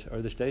or the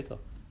shtetl.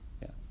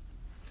 Yeah.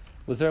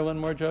 Was there one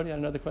more, Jody?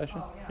 Another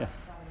question? Oh, yeah.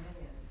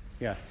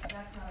 Yeah. That's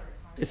not a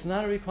requirement. It's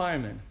not a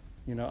requirement,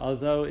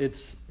 although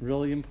it's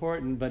really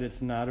important, but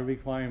it's not a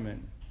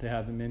requirement to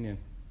have a minyan.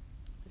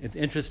 It's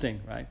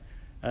interesting, right?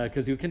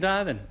 Because you can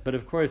daven, but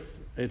of course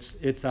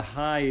it's a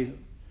high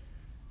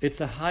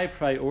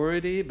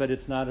priority, but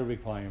it's not a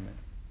requirement.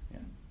 Yeah.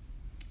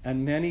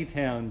 And many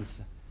towns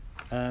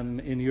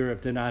in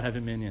Europe did not have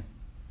a minyan.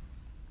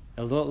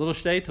 A little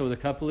shtetl with a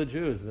couple of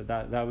Jews.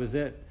 That was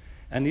it.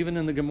 And even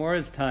in the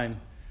Gemara's time,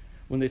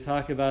 when they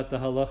talk about the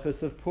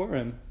halachas of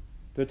Purim,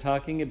 they're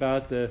talking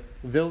about the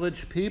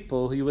village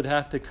people who would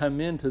have to come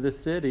into the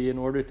city in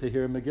order to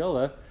hear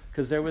Megillah,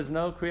 because there was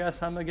no Kriyas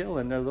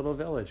HaMegillah in their little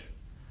village.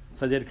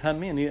 So they'd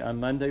come in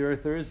on Monday or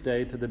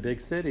Thursday to the big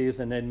cities,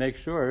 and they'd make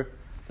sure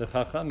the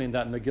Chachamim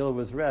that Megillah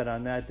was read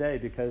on that day,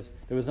 because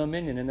there was no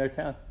minyan in their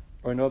town,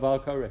 or no Baal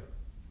Koreh.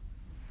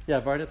 Yeah,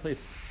 Varda, please.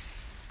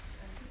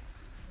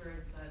 For the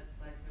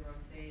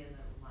Rofei and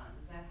the Uman,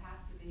 does that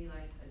have to be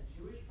like a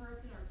Jewish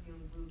person, or can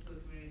you move to a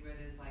community where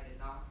there's like a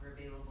doctor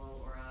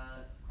available or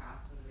a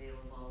craftsman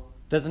available?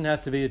 Doesn't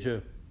have to be a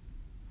Jew.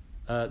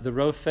 The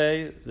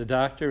Rofei, the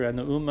doctor, and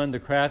the Uman, the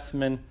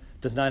craftsman,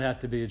 does not have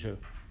to be a Jew.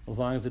 As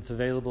long as it's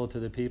available to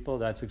the people,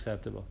 that's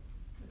acceptable.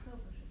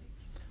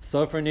 The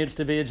Sofer needs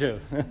to be a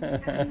Jew.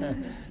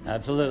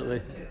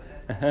 Absolutely.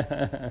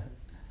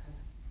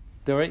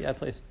 Dory, yeah,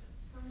 please.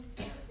 So when you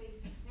say the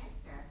basic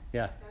necessity,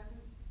 Yeah.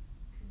 doesn't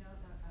connote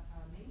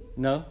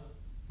a minyan?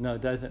 No,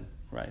 it doesn't.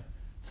 Right.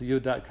 So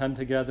you'd come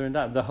together and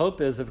daven. The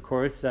hope is, of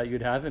course, that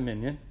you'd have a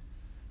minyan,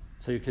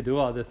 so you could do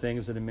all the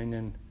things that a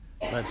minyan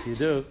lets you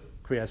do: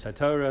 Kriyas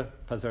HaTorah,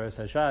 Pazoras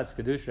HaShatz,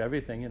 Kedusha,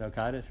 everything,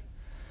 Kaddish.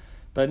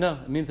 But no,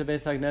 it means the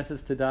basic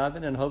necessity to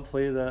daven, and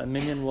hopefully the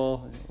minyan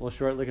will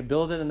shortly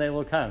build it, and they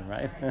will come,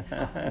 right?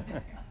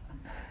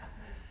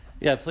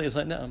 Yeah, please,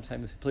 Linda. I'm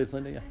sorry, please,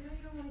 Linda. Yeah. I know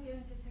you don't want to get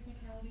into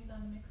technicalities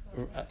on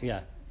mikvah. Yeah.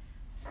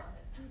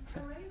 A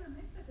regular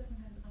mikvah doesn't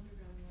have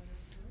underground water.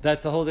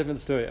 That's a whole different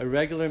story. A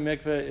regular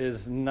mikveh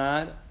is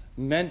not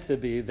meant to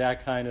be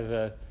that kind of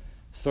a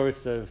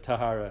source of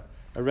tahara.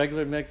 A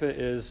regular mikveh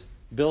is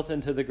built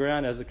into the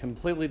ground as a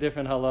completely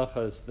different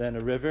halachas than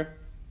a river.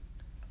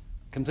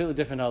 Completely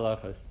different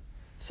halachas.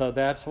 So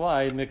that's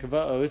why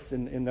mikvaos,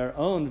 in their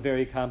own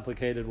very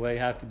complicated way,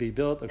 have to be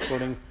built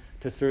according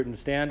to certain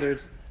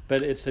standards.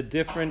 But it's a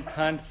different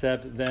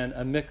concept than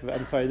a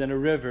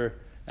river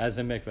as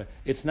a mikveh.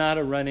 It's not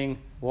a running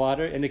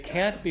water, and it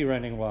can't be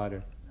running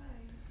water.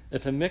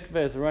 If a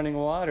mikveh is running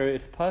water,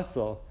 it's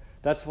puzzle.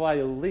 That's why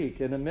a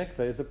leak in a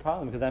mikveh is a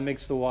problem, because that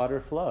makes the water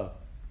flow.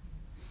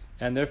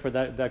 And therefore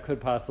that could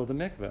puzzle the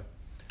mikveh.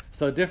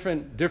 So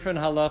different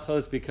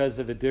halachos because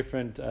of the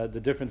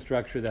different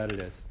structure that it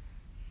is.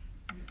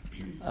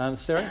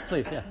 Sarah,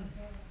 please, yeah. I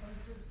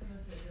was just going to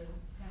say the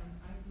town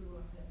I grew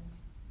up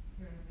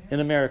here In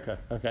America,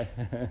 okay.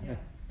 Yeah,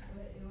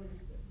 but it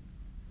was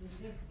the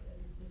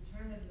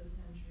turn of the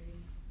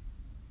century.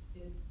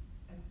 The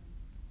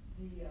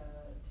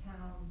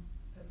town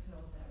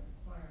fulfilled that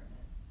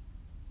requirement.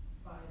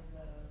 By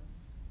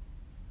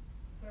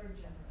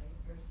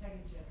the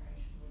second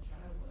generation, which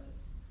I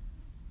was,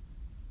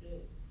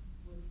 it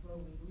was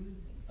slowly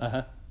losing.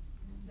 Uh-huh.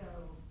 So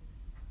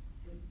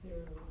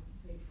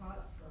they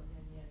fought for a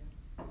minyan,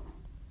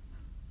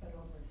 but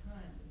over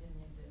time the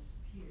minyan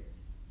disappeared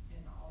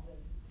in all the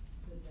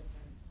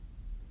different.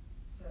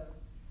 So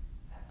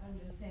I'm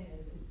just saying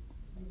that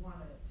we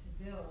wanted to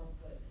build,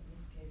 but in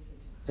this case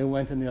It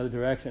went in the other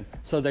direction.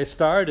 So they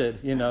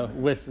started,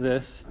 with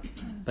this,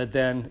 but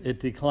then it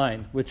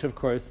declined, which of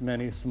course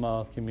many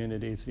small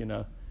communities,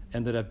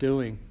 ended up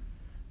doing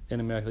in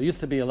America. There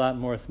used to be a lot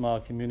more small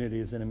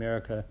communities in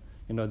America,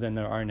 than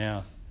there are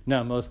now.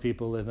 Now most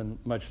people live in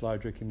much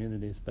larger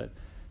communities, but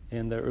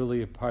in the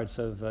early parts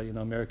of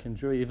American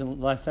Jewry, even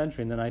last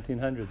century in the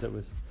 1900s, it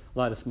was a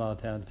lot of small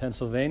towns.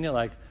 Pennsylvania,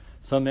 like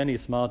so many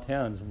small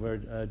towns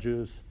where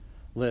Jews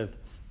lived.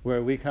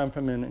 Where we come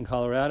from in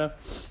Colorado,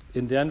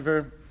 in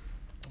Denver,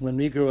 when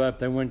we grew up,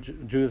 there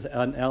weren't Jews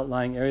in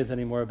outlying areas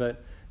anymore,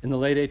 but in the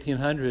late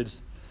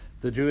 1800s,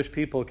 the Jewish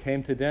people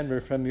came to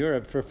Denver from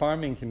Europe for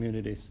farming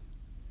communities.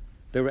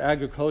 There were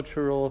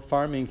agricultural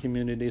farming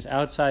communities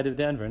outside of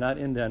Denver, not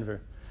in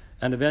Denver.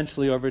 And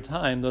eventually, over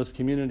time, those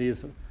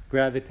communities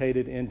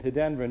gravitated into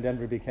Denver, and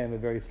Denver became a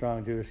very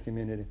strong Jewish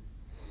community.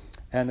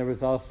 And there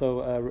was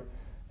also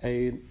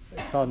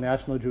it's called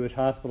National Jewish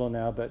Hospital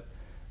now, but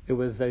it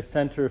was a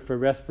center for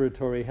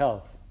respiratory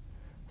health.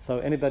 So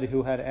anybody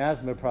who had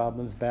asthma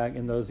problems back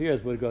in those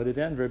years would go to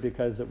Denver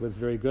because it was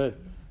very good.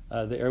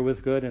 The air was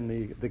good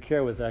and the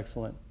care was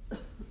excellent.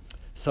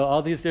 So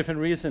all these different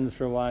reasons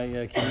for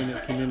why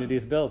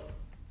communities build.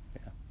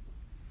 Yeah.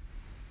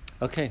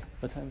 Okay,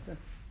 what time is it?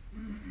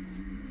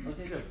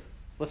 Okay, good.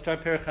 Let's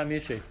start Perek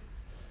Hamishi.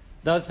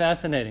 That was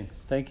fascinating.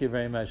 Thank you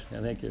very much.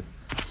 Yeah, thank you.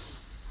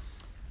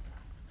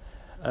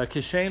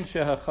 Kishem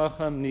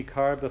shehachacham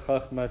nikar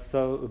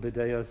b'chachmaso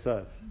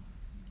u'b'deyosav.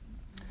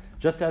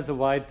 Just as a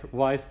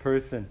wise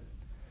person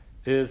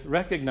is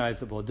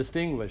recognizable,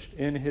 distinguished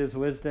in his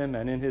wisdom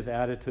and in his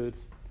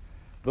attitudes,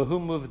 v'hu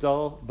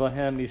muvdal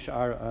b'hem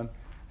mish'ar,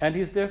 and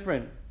he's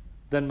different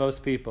than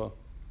most people.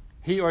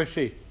 He or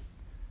she,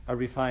 a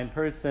refined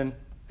person,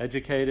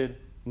 educated,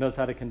 knows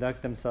how to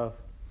conduct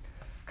himself.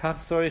 Kaf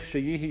sorich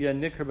sheyihiya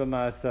nikar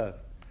b'ma'asav.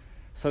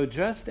 So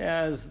just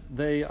as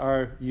they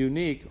are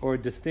unique or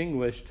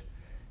distinguished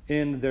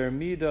in their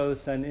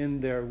midos and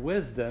in their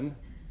wisdom,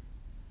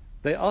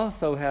 they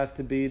also have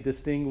to be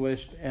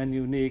distinguished and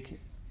unique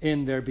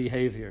in their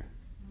behavior.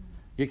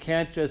 You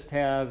can't just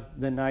have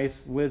the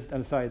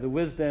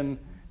wisdom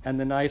and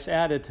the nice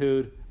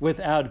attitude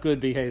without good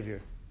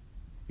behavior.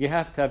 You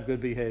have to have good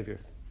behavior.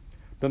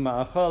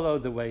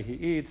 B'ma'acholo, the way he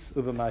eats,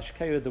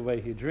 u'b'mashkeu, the way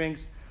he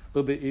drinks,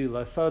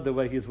 u'b'ilaso, the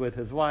way he's with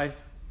his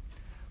wife,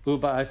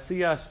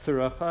 u'ba'asiyas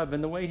tzurachav,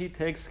 and the way he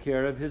takes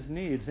care of his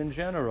needs in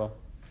general,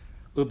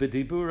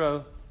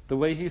 u'b'diburo, the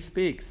way he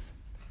speaks,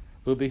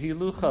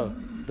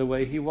 u'b'ihilucho, the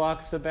way he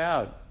walks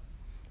about,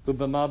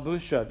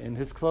 u'b'malbushav, in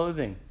his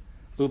clothing,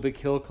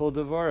 u'b'kilkol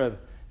devorav,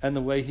 and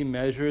the way he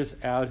measures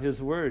out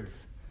his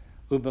words,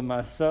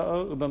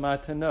 u'b'masa'o,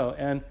 u'b'matano,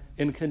 and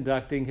in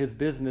conducting his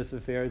business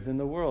affairs in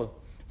the world.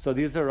 So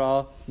these are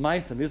all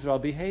ma'asim, these are all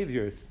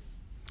behaviors.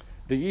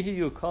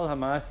 V'yihiyu kol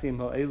ha'ma'asim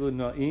ho'elu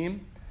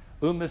no'im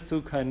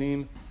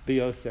u'mesukanim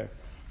biyoser.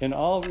 In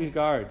all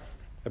regards,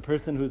 a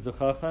person who's a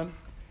chacham,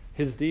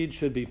 his deed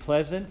should be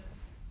pleasant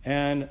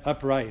and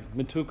upright,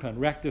 metukan,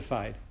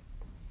 rectified.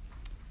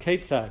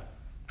 Ketzad,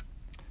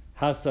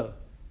 haso,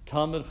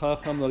 talmid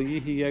chacham lo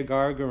yihiyeh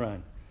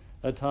gargaran.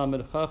 A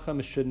talmid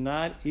chacham should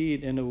not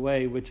eat in a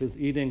way which is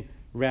eating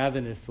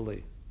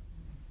ravenously.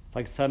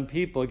 Like some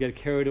people get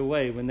carried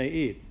away when they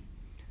eat.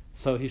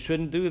 So he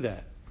shouldn't do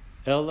that.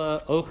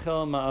 Ella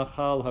ochel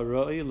ma'achal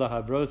haroi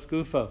lahavros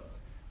gufo.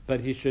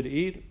 But he should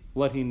eat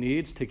what he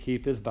needs to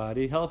keep his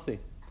body healthy.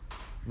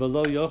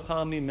 V'lo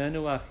yochal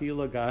mimenu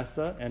achila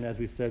gasa, and as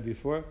we said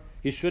before,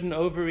 he shouldn't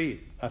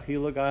overeat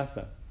achila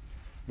gasa.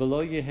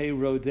 V'lo yehei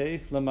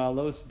rodef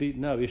lamalos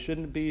bitno. He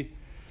shouldn't be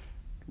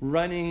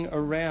running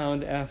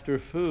around after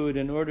food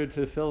in order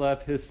to fill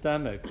up his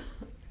stomach.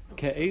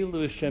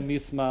 Ke'elu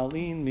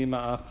shemismalin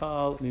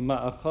mima'achal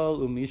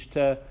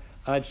umishta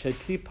ad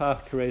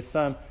shetipach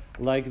kresam,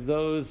 like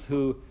those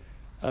who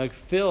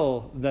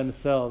fill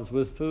themselves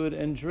with food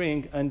and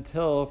drink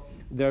until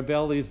their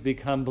bellies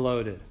become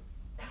bloated.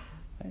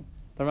 Right?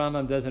 The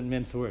Rambam doesn't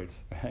mince words.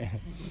 Right?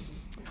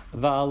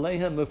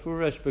 Va'aleha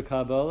mefurash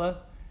b'Kabbalah,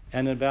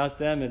 and about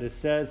them it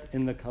says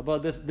in the Kabbalah.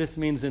 This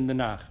means in the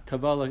Nach.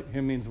 Kabbalah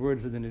here means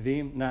words of the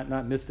Nevi'im,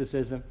 not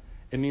mysticism.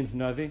 It means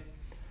Navi.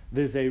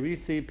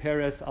 V'zeirisi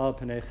peres al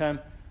penechem,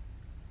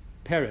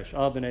 perish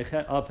al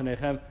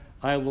penechem.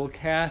 I will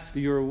cast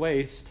your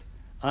waste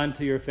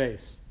onto your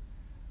face.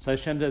 So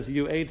Hashem says,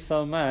 you ate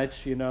so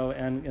much,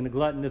 and in a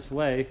gluttonous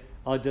way,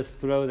 I'll just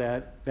throw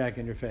that back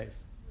in your face.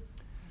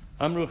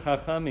 Amru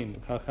Chachamim.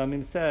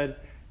 Chachamim said,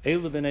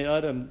 Elu b'nei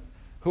Adam.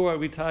 Who are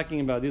we talking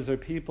about? These are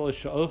people,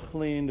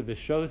 she'ochlin,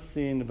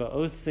 v'shosin,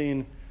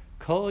 v'osin,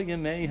 kol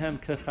yemeihem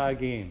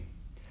kechagim.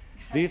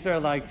 These are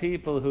like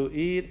people who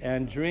eat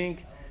and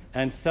drink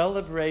and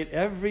celebrate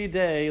every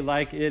day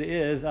like it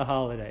is a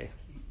holiday,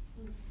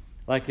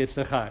 like it's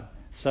a chag.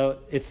 So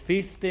it's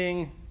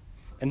feasting.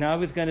 And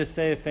now he's going to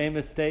say a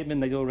famous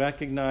statement that you'll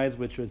recognize,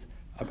 which was,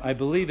 I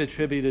believe,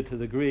 attributed to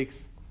the Greeks.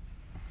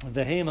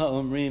 V'heim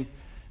ha'omrim,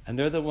 and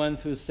they're the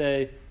ones who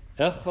say,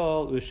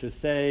 Echol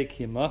u'shesei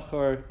ki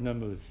machor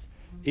namuz.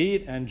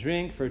 Eat and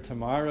drink, for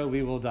tomorrow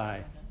we will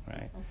die.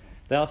 Right?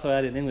 They also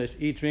add in English,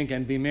 eat, drink,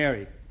 and be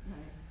merry,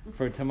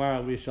 for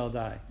tomorrow we shall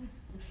die.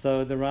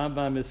 So the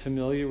Rambam is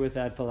familiar with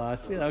that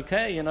philosophy.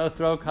 Okay,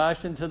 throw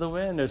caution to the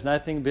wind. There's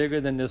nothing bigger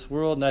than this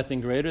world,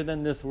 nothing greater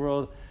than this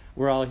world.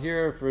 We're all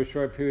here for a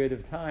short period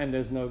of time.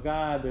 There's no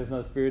God, there's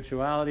no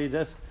spirituality.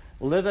 Just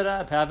live it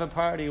up, have a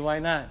party, why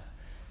not?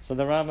 So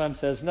the Rambam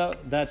says, no,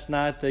 that's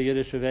not the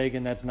Yiddish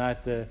Vegan, that's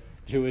not the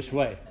Jewish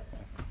way.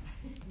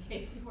 In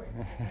case you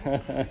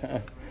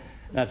were.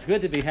 Now it's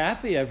good to be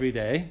happy every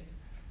day,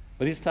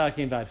 but he's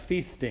talking about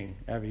feasting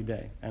every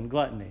day and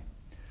gluttony.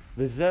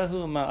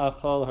 V'zehu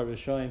ma'achol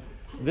harashoim.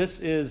 This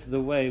is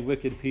the way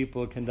wicked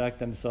people conduct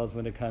themselves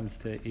when it comes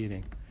to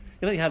eating.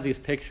 You have these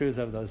pictures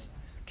of those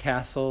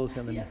castles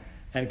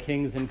and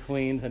kings and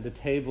queens and the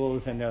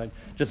tables, and they're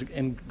just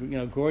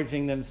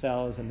gorging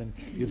themselves, and the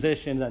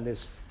musicians and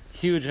this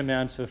huge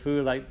amounts of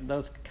food, like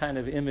those kind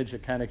of image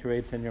it kind of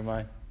creates in your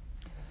mind.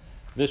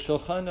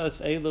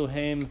 V'shulchanos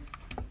eluhem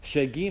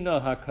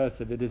Shegino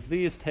HaKosev, it is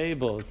these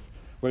tables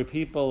where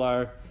people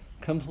are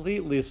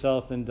completely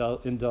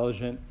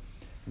self-indulgent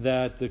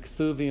that the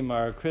Ksuvim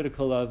are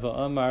critical of.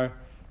 Omar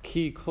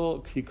ki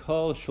kol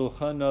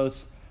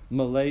shulchanos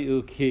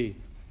maleu ki.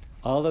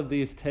 All of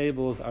these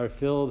tables are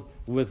filled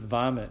with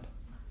vomit,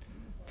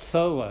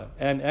 soa,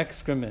 and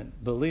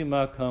excrement, b'li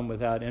makom,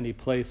 without any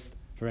place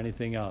for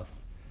anything else.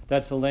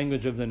 That's the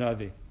language of the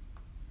Navi.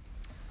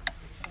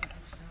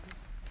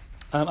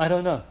 I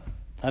don't know.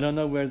 I don't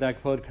know where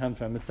that quote comes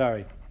from. I'm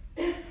sorry.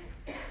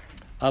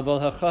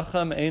 Aval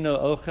hachacham eino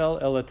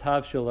ochel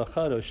elatav shel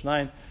echad o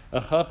shnayim.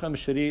 A chacham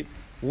should eat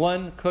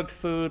one cooked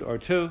food or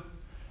two,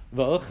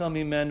 va'ochel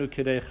mimenu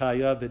kidei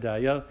chayav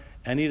v'dayav,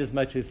 and eat as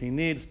much as he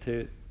needs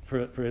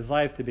for his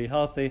life to be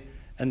healthy,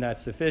 and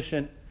that's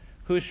sufficient.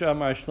 Husha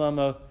Amar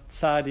Shlomo,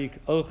 tzaddik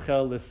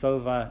ochel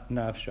l'sova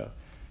nafsho.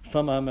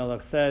 Shlomo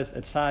HaMelech says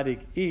a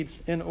tzaddik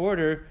eats in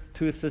order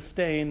to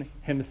sustain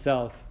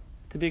himself,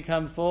 to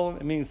become full,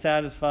 being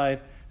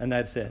satisfied, and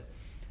that's it.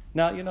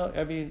 Now,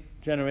 every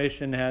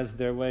generation has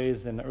their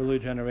ways, and early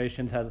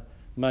generations had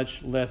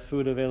much less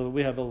food available.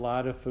 We have a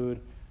lot of food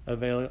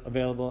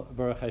available,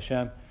 Baruch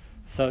Hashem.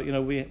 So,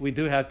 we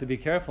do have to be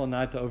careful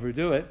not to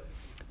overdo it.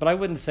 But I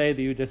wouldn't say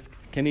that you just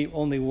can eat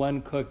only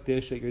one cooked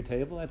dish at your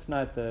table. That's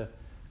not the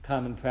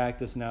common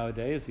practice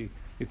nowadays. You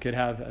could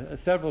have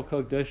several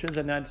cooked dishes,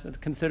 and that's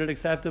considered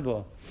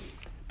acceptable.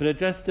 But it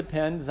just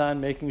depends on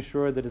making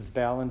sure that it's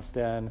balanced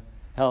and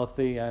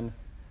healthy and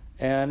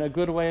a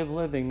good way of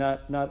living,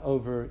 not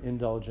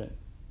overindulgent.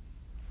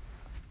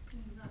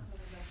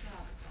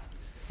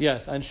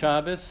 Yes, on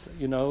Shabbos,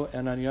 and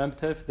on Yom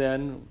Tov,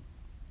 then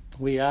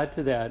we add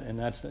to that, and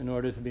that's in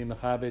order to be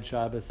Mechabed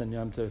Shabbos and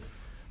Yom Tov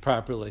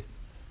properly.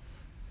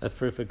 That's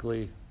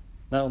perfectly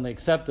not only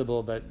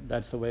acceptable, but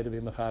that's the way to be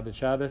Mechabed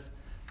Shabbos.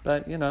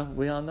 But,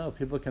 we all know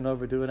people can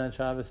overdo it on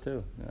Shabbos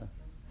too.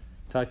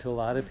 Talk to a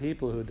lot of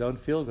people who don't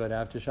feel good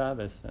after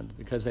Shabbos and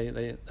because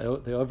they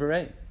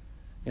overate.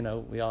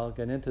 We all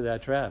get into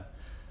that trap.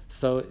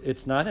 So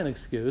it's not an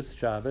excuse,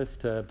 Shabbos,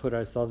 to put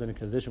ourselves in a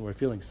condition where we're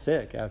feeling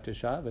sick after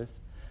Shabbos.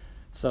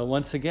 So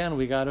once again,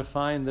 we got to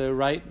find the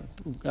right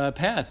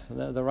path,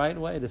 the right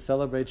way to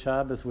celebrate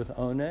Shabbos with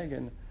oneg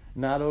and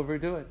not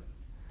overdo it.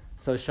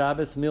 So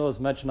Shabbos meal is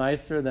much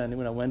nicer than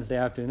Wednesday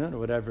afternoon or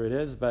whatever it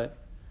is, but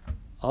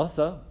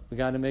also we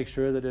got to make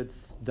sure that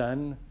it's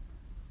done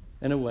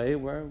in a way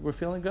where we're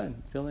feeling good,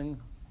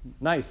 feeling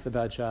nice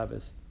about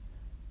Shabbos,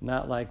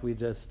 not like we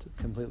just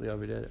completely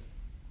overdid it.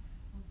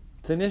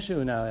 It's an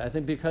issue now. I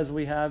think because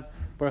we have,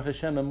 Baruch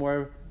Hashem,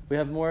 we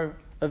have more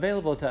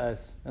available to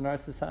us in our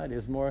society.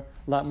 There's a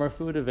lot more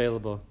food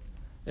available.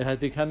 It has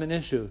become an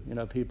issue,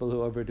 people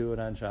who overdo it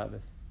on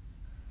Shabbos.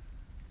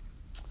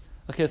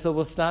 Okay, so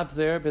we'll stop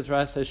there,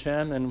 B'ezras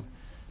Hashem, and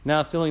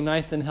now feeling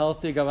nice and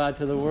healthy, go out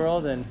to the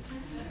world and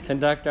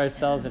conduct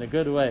ourselves in a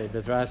good way,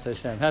 B'ezras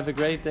Hashem. Have a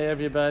great day,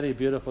 everybody.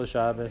 Beautiful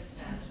Shabbos.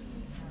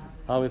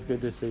 Always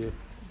good to see you.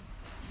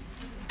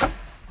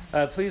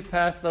 Please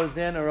pass those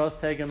in, or else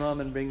take them home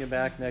and bring them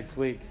back next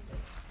week.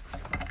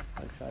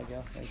 Thank you.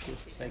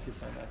 Thank you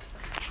so much.